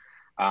 So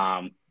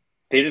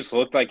they just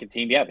looked like a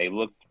team. Yeah, they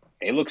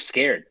look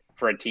scared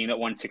for a team that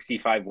won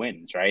 65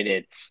 wins, right?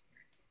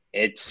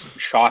 It's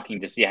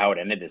shocking to see how it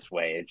ended this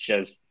way.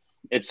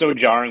 It's so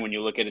jarring when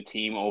you look at a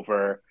team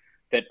over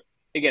that.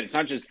 Again, it's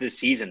not just this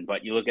season,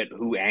 but you look at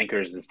who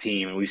anchors this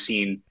team, and we've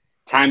seen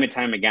time and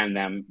time again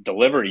them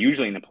deliver,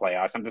 usually in the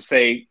playoffs. I'm to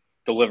say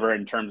deliver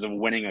in terms of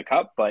winning a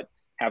cup, but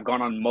have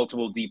gone on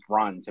multiple deep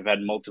runs, have had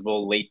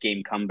multiple late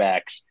game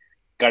comebacks,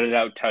 gutted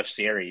out tough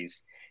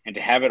series, and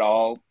to have it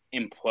all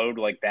implode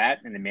like that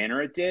in the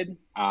manner it did,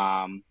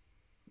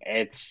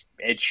 it's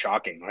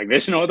shocking. Like,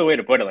 there's no other way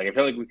to put it. Like, I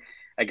feel like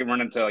I could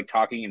run into like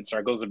talking in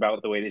circles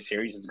about the way this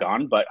series has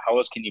gone, but how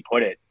else can you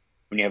put it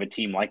when you have a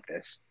team like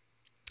this?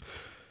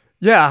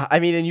 Yeah, I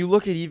mean, and you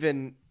look at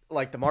even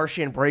like the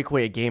Marchand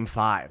breakaway at Game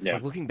 5. Yeah.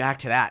 Like, looking back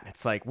to that,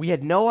 it's like we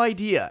had no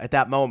idea at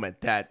that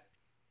moment that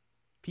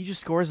if he just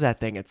scores that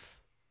thing, it's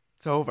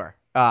over.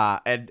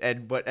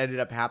 And what ended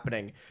up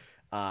happening,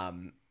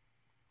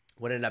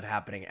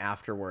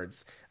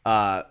 afterwards.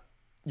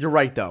 You're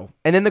right though,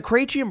 and then the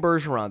Krejci and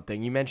Bergeron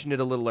thing. You mentioned it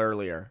a little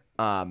earlier.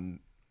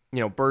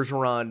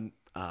 Bergeron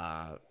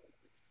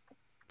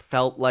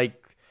felt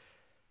like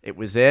it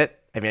was it.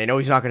 I mean, I know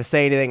he's not going to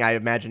say anything. I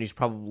imagine he's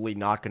probably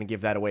not going to give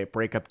that away at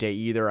breakup day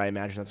either. I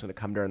imagine that's going to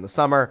come during the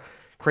summer.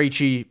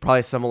 Krejci, probably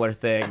a similar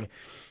thing.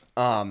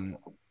 But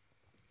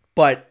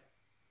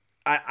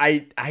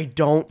I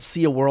don't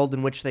see a world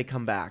in which they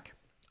come back.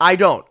 I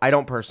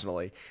don't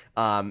personally.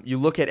 You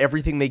look at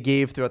everything they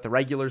gave throughout the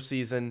regular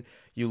season.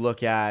 You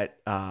look at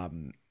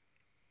the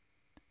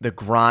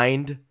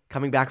grind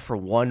coming back for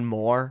one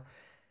more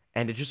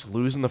and to just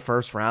lose in the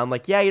first round.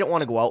 Like, yeah, you don't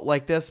want to go out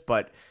like this,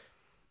 but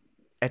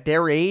at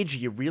their age,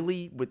 you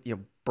really, with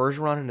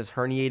Bergeron and his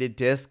herniated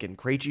disc and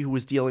Krejci who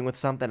was dealing with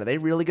something, are they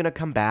really going to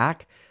come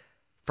back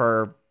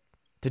to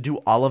do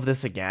all of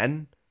this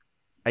again?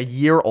 a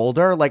year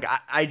older. Like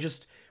I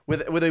just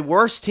with a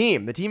worse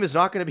team, the team is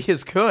not going to be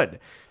as good.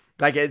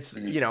 Like it's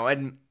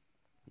and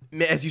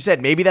as you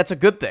said, maybe that's a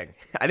good thing.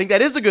 I think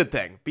that is a good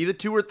thing. Be the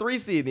 2 or 3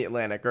 seed in the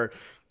Atlantic, or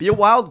be a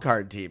wild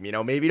card team.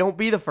 Maybe don't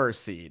be the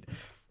first seed.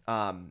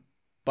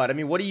 But I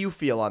mean, what do you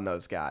feel on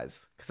those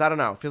guys? Because I don't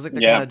know, it feels like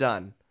they're kind Yeah. of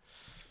done.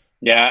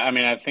 Yeah, I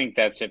mean, I think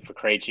that's it for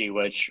Krejci,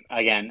 which,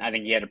 again, I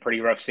think he had a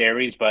pretty rough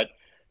series, but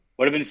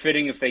would have been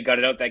fitting if they got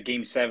it out that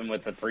game seven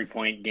with a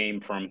 3-point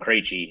game from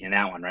Krejci in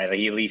that one, right? Like,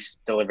 he at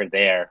least delivered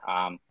there.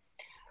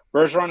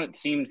 Bergeron, it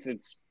seems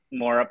it's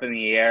more up in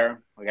the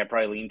air. Like, I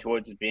probably lean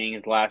towards it being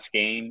his last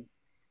game.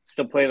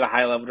 Still played at a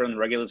high level during the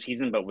regular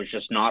season, but was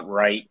just not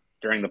right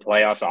during the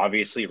playoffs,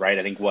 obviously, right?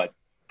 I think,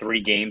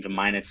 3 games, a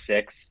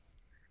 -6.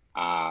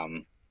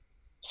 Um,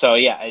 so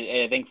yeah,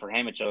 I think for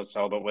him, it's just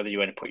all about whether you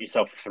want to put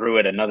yourself through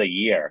it another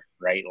year,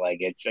 right? Like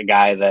it's a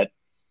guy that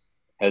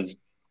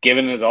has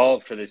given his all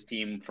for this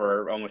team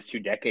for almost 2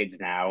 decades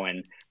now,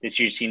 and this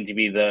year seemed to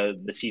be the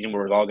season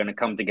where it's all going to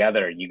come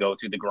together. You go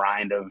through the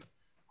grind of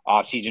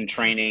off-season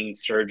training,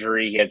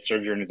 surgery. He had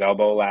surgery in his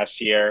elbow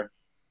last year.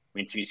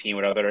 We need to be seeing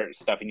what other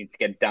stuff he needs to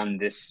get done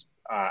this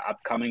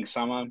upcoming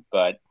summer,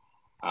 but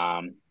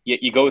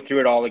you go through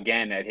it all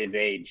again at his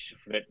age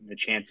for the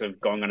chance of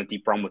going on a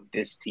deep run with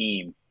this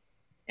team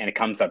and it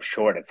comes up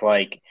short. It's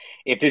like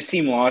if this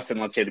team lost in,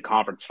 let's say, the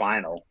conference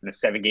final in a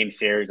 7-game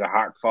series, a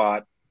hard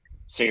fought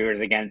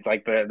series against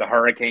like the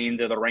Hurricanes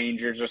or the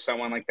Rangers or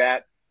someone like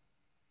that,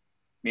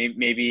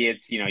 maybe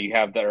it's, you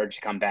have the urge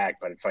to come back,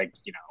 but it's like,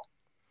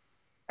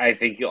 I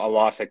think a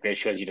loss like this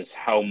shows you just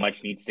how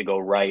much needs to go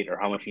right or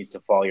how much needs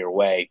to fall your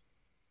way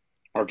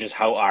or just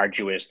how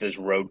arduous this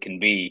road can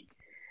be.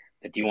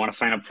 That do you want to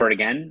sign up for it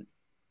again?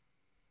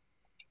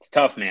 It's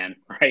tough, man,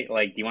 right?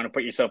 Like, do you want to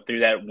put yourself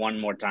through that one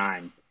more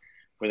time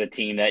with a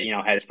team that,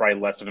 has probably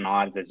less of an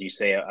odds, as you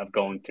say, of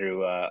going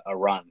through a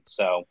run?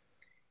 So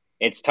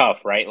it's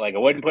tough, right? Like, I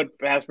wouldn't put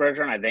past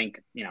Bergeron. I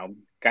think,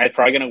 guy's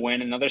probably going to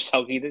win another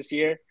Selke this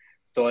year.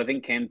 Still, I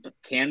think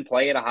can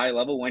play at a high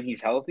level when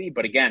he's healthy.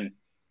 But again,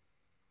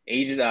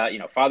 age is,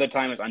 father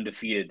time is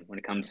undefeated when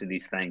it comes to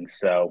these things.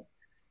 So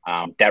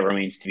that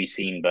remains to be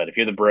seen. But if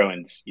you're the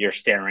Bruins, you're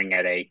staring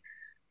at a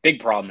big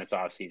problem this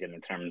offseason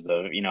in terms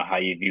of, how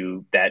you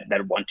view that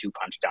 1-2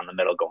 punch down the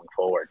middle going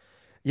forward.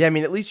 Yeah, I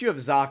mean, at least you have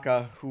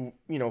Zaka, who,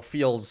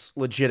 feels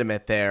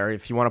legitimate there.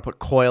 If you want to put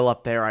Coyle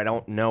up there, I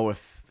don't know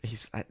if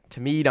he's, to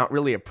me, not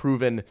really a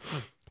proven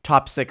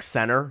top 6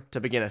 center to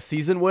begin a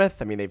season with.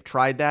 I mean, they've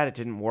tried that. It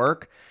didn't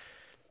work.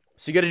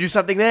 So you got to do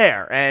something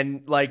there.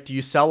 And, do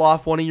you sell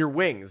off one of your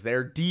wings?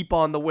 They're deep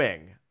on the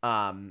wing.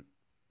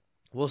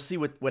 We'll see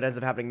what ends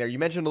up happening there. You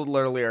mentioned a little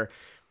earlier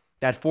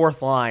that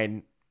fourth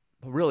line,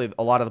 really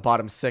a lot of the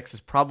bottom 6 is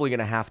probably going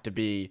to have to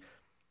be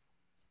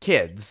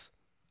kids.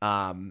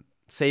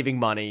 Saving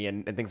money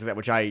and things like that,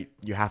 which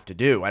you have to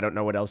do. I don't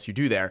know what else you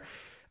do there.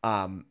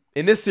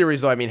 In this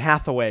series, though, I mean,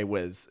 Hathaway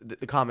was,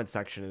 the comment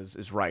section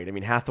is right. I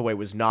mean, Hathaway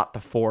was not the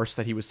force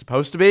that he was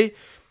supposed to be.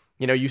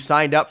 You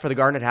signed up for the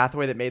Garnet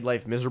Hathaway that made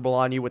life miserable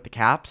on you with the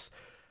Caps.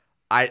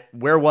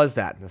 Where was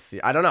that in this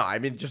season? I don't know. I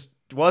mean, just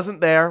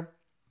wasn't there.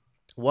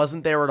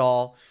 Wasn't there at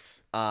all.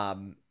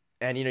 And,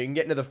 you can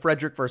get into the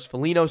Frederick versus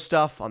Foligno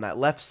stuff on that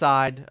left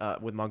side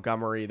with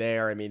Montgomery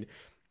there. I mean,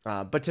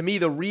 but to me,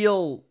 the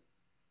real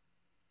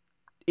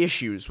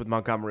issues with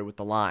Montgomery with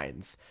the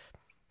lines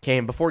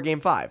came before Game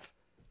 5.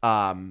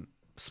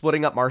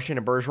 Splitting up Marchand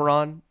and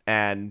Bergeron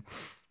and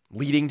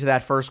leading to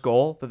that first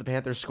goal that the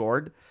Panthers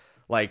scored.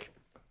 Like,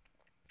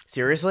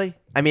 seriously?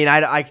 I mean,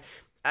 I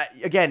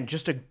again,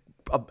 just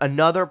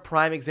another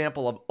prime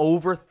example of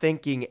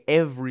overthinking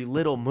every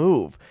little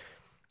move.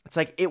 It's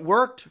like, it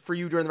worked for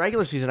you during the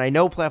regular season. I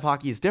know playoff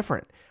hockey is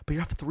different, but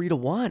you're up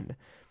 3-1.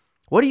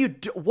 What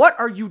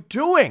are you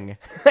doing?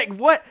 Like,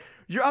 what?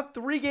 You're up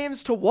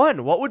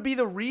 3-1. What would be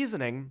the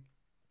reasoning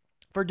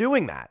for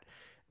doing that?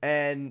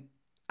 And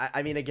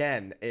I mean,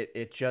 again,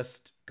 it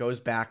just goes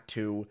back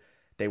to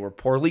they were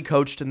poorly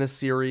coached in this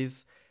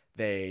series.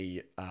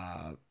 And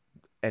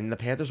the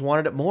Panthers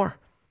wanted it more.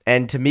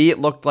 And to me, it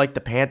looked like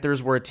the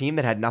Panthers were a team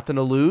that had nothing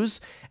to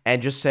lose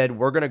and just said,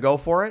 we're going to go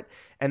for it.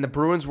 And the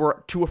Bruins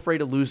were too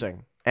afraid of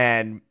losing.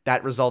 And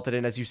that resulted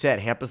in, as you said,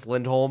 Hampus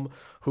Lindholm,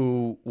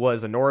 who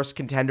was a Norris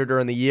contender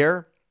during the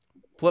year,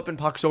 flipping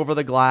pucks over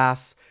the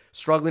glass,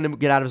 struggling to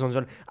get out of his own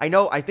zone.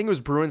 I think it was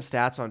Bruins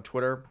Stats on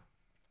Twitter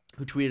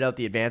who tweeted out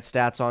the advanced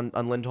stats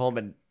on Lindholm,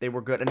 and they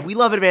were good. And we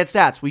love advanced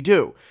stats. We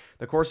do.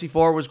 The Corsi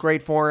 4 was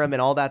great for him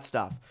and all that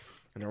stuff.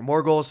 And there were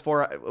more goals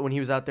for when he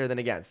was out there than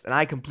against. And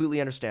I completely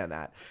understand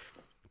that.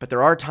 But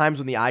there are times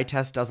when the eye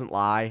test doesn't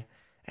lie.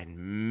 And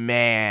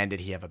man,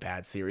 did he have a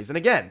bad series. And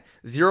again,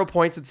 0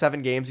 points in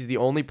 7 games. He's the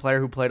only player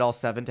who played all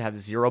 7 to have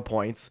 0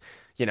 points.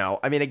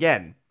 I mean,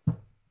 again, a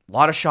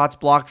lot of shots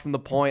blocked from the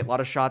point. A lot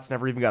of shots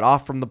never even got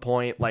off from the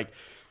point. Like,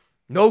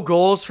 no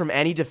goals from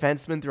any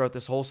defenseman throughout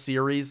this whole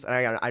series.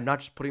 And I'm not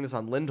just putting this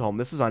on Lindholm.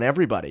 This is on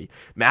everybody.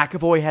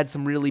 McAvoy had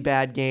some really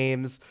bad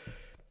games.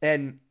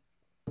 And,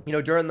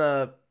 during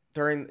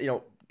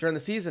the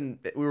season,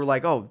 we were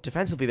like, oh,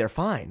 defensively, they're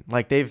fine.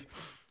 Like, they've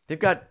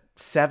got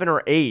 7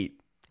 or 8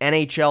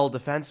 NHL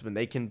defensemen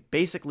they can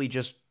basically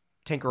just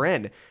tinker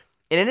in.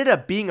 It ended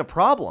up being a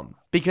problem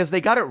because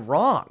they got it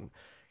wrong.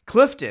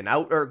 Clifton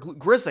out, or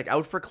Grisick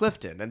out for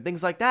Clifton and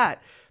things like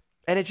that.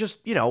 And it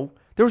just, there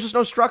was just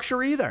no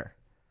structure either.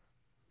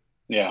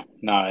 Yeah,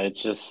 no,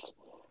 it's just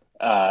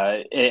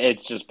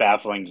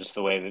baffling just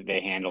the way that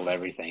they handled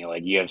everything.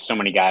 Like you have so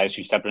many guys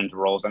who stepped into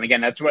roles, and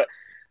again, that's what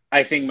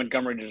I think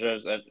Montgomery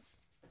deserves a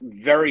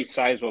very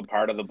sizable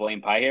part of the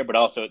blame pie here. But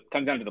also, it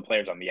comes down to the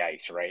players on the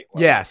ice, right?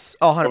 Like, Yes,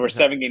 100%. over a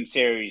 7-game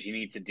series, you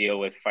need to deal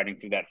with fighting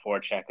through that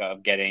forecheck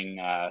of getting,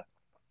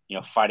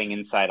 fighting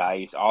inside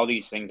ice. All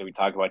these things that we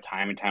talk about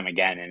time and time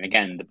again. And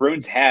again, the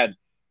Bruins had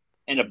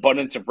an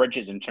abundance of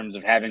riches in terms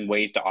of having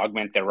ways to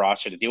augment their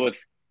roster to deal with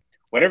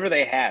whatever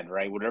they had,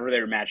 right? Whatever they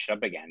were matched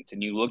up against.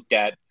 And you looked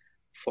at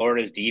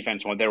Florida's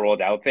defense and what they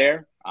rolled out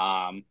there.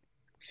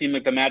 Seemed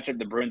like the matchup,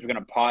 the Bruins were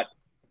going to pot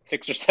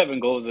 6 or 7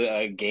 goals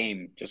a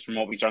game just from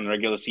what we saw in the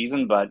regular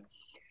season, but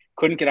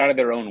couldn't get out of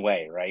their own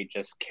way, right?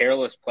 Just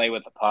careless play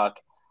with the puck,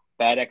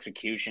 bad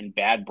execution,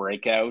 bad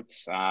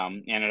breakouts,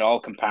 and it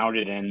all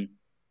compounded in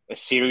a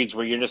series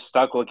where you're just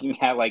stuck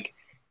looking at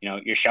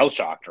you're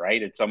shell-shocked,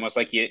 right? It's almost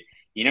like you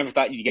never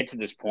thought you'd get to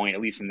this point,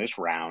 at least in this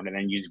round, and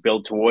then you just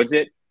build towards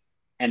it.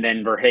 And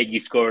then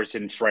Verhaeghe scores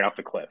and it's right off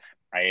the cliff,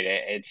 right?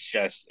 It's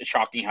just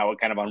shocking how it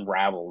kind of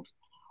unraveled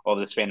over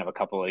the span of a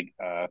couple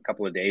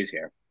of days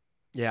here.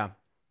 Yeah,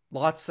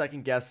 lots of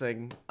second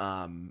guessing,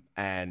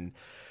 and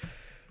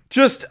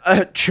just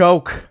a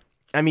choke.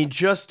 I mean,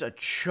 just a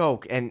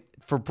choke. And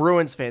for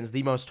Bruins fans,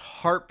 the most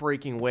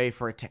heartbreaking way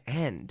for it to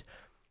end.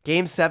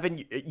 Game 7,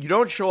 you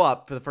don't show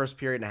up for the first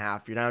period and a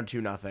half. You're down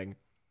 2-0.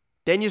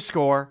 Then you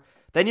score.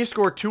 Then you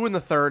score 2 in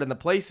the third, and the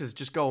place is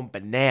just going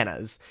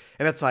bananas.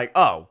 And it's like,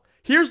 oh,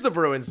 here's the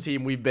Bruins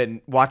team we've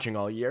been watching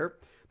all year.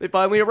 They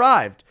finally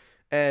arrived.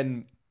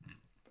 And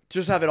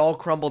just have it all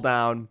crumble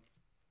down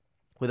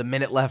with a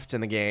minute left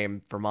in the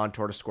game for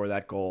Montour to score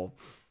that goal.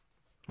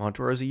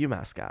 Montour is a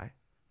UMass guy.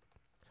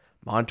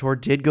 Montour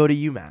did go to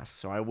UMass,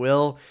 so I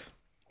will.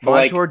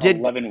 Montour did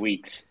 11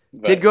 weeks.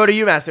 Did go to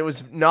UMass. It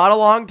was not a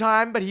long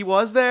time, but he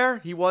was there.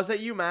 He was at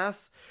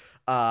UMass.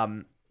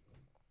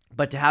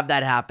 But to have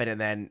that happen,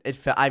 and then it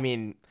felt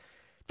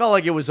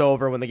like it was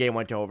over when the game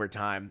went to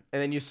overtime.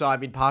 And then you saw,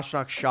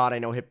 Pasternak's shot, I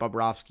know, hit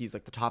Bobrovsky's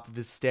like the top of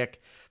his stick.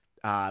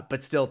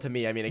 But still, to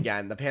me,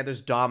 again, the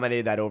Panthers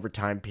dominated that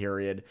overtime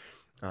period.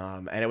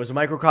 And it was a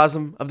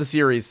microcosm of the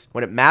series.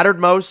 When it mattered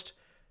most,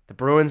 the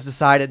Bruins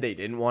decided they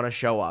didn't want to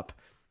show up.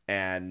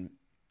 And,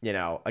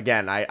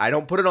 again, I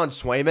don't put it on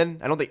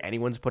Swayman. I don't think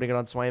anyone's putting it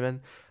on Swayman.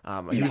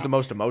 He was the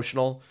most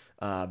emotional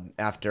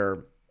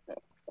after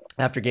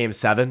Game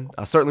 7.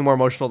 Certainly more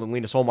emotional than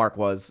Linus Ullmark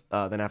was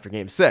than after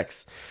Game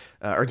 6.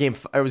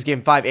 It was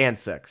Game 5 and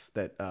 6.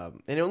 That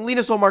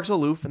Linus Ullmark's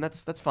aloof, and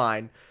that's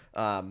fine.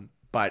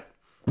 But,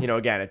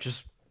 again,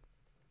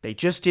 they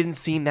just didn't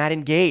seem that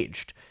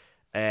engaged.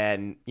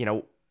 And,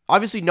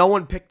 obviously no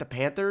one picked the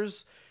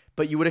Panthers,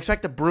 but you would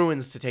expect the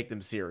Bruins to take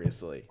them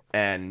seriously.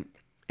 And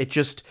it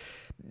just,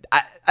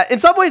 in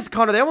some ways,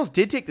 Conor, they almost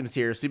did take them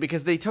seriously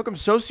because they took them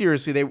so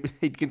seriously,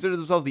 they considered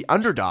themselves the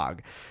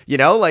underdog.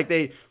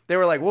 They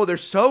were like, whoa, they're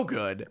so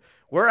good.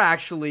 We're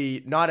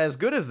actually not as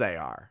good as they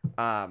are.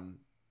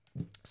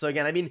 So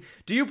again,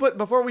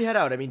 before we head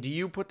out, do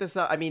you put this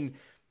up? I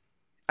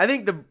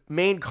think the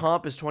main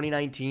comp is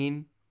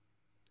 2019.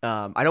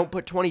 I don't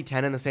put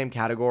 2010 in the same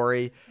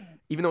category.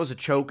 Even though it was a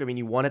choke,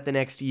 you won it the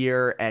next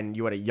year, and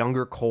you had a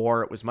younger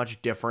core. It was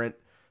much different,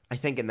 I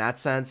think, in that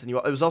sense. And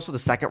it was also the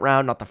second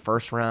round, not the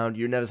first round.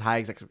 You didn't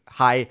have as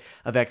high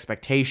of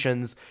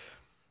expectations.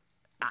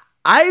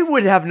 I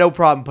would have no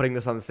problem putting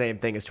this on the same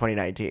thing as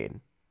 2019,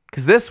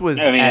 because this was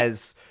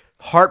as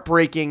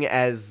heartbreaking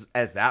as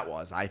that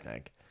was, I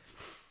think.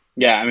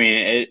 Yeah,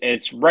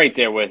 it's right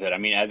there with it.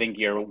 I think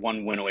you're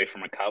one win away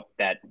from a cup.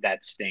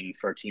 That stings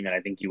for a team that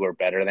I think you were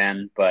better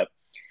than. But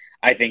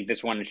I think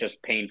this one is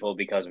just painful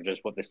because of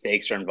just what the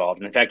stakes are involved.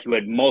 And in fact, you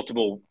had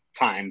multiple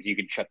times you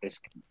could shut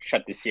this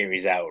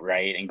series out,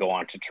 right, and go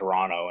on to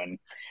Toronto, and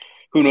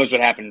who knows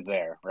what happens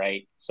there,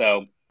 right?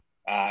 So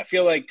I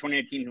feel like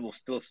 2019 will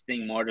still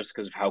sting more just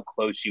because of how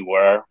close you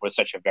were with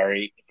such a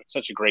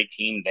great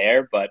team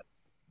there. But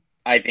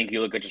I think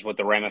you look at just what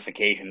the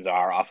ramifications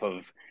are off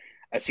of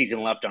a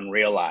season left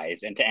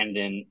unrealized and to end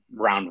in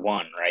round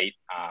 1, right?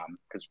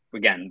 Because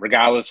again,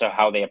 regardless of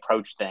how they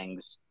approach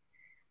things,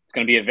 it's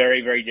going to be a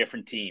very, very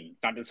different team.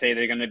 It's not to say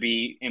they're going to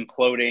be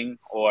imploding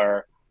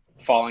or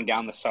falling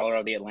down the cellar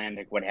of the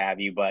Atlantic, what have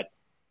you, but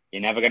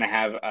you're never going to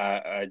have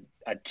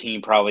a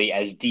team probably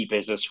as deep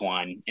as this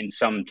one in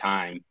some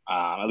time,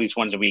 at least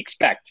ones that we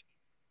expect.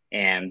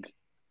 And,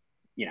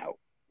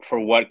 for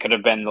what could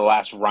have been the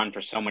last run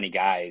for so many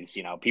guys,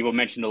 people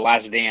mentioned the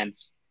last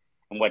dance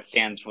and what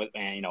stands with,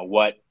 and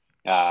what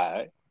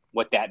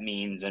that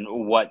means and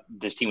what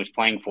this team was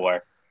playing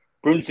for.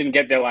 Bruins didn't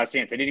get their last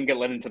dance. They didn't even get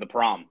let into the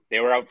prom. They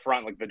were out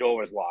front, like the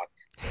door was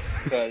locked.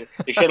 So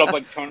they showed up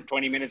like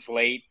 20 minutes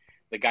late.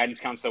 The guidance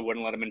counselor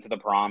wouldn't let him into the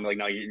prom. Like,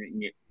 no,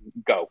 you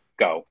go.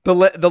 The So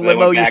they limo went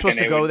you're back supposed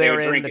and to go there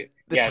would in. drink it.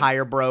 The Yeah,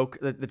 tire broke.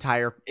 The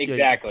tire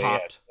exactly. Yeah,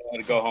 popped. they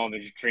had to go home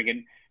and just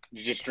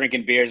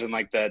drinking beers in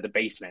like the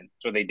basement.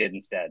 That's what they did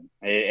instead.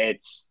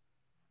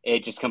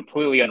 It just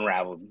completely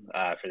unraveled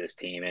for this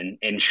team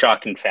in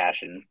shocking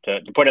fashion,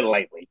 to put it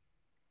lightly.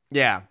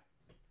 Yeah,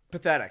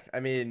 pathetic.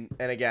 I mean,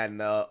 and again,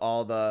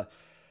 all the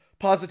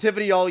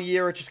positivity all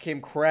year, it just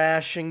came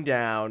crashing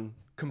down,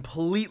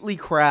 completely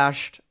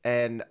crashed,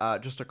 and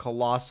just a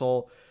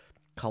colossal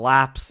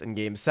collapse in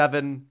Game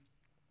 7.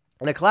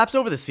 And a collapse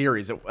over the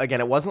series. It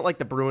wasn't like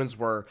the Bruins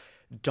were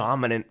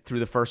dominant through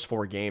the first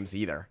 4 games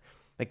either.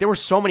 Like, there were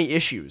so many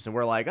issues, and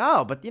we're like,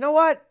 oh, but you know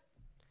what?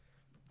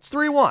 It's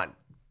 3-1.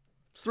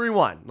 It's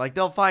 3-1. Like,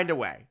 they'll find a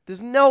way.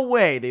 There's no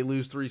way they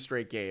lose 3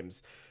 straight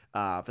games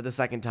for the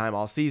second time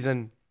all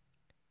season,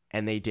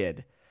 and they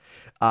did.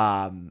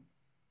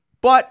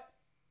 But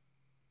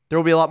there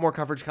will be a lot more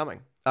coverage coming.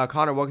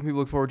 Conor, what can people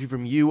look forward to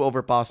from you over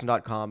at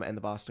Boston.com and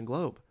the Boston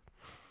Globe?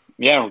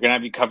 Yeah, we're going to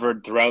have you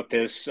covered throughout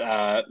this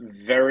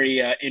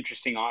very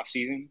interesting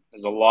offseason.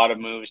 There's a lot of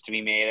moves to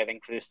be made, I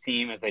think, for this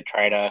team as they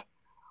try to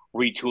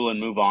retool and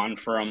move on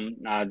from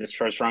this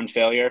first-round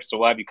failure. So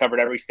we'll have you covered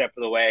every step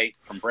of the way,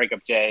 from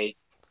breakup day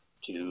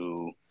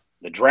to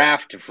the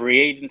draft to free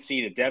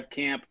agency to dev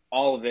camp.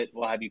 All of it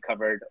we'll have you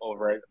covered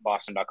over at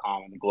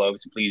Boston.com and the Globe.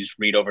 So please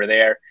read over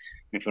there.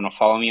 And if you want to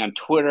follow me on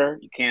Twitter,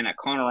 you can at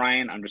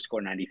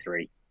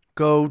ConorRyan_93.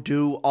 Go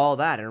do all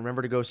that. And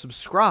remember to go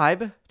subscribe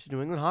to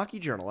New England Hockey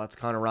Journal. That's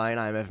Conor Ryan.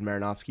 I'm Evan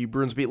Marinofsky.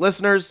 Bruins Beat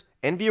listeners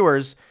and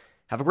viewers,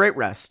 have a great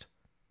rest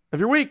of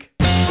your week.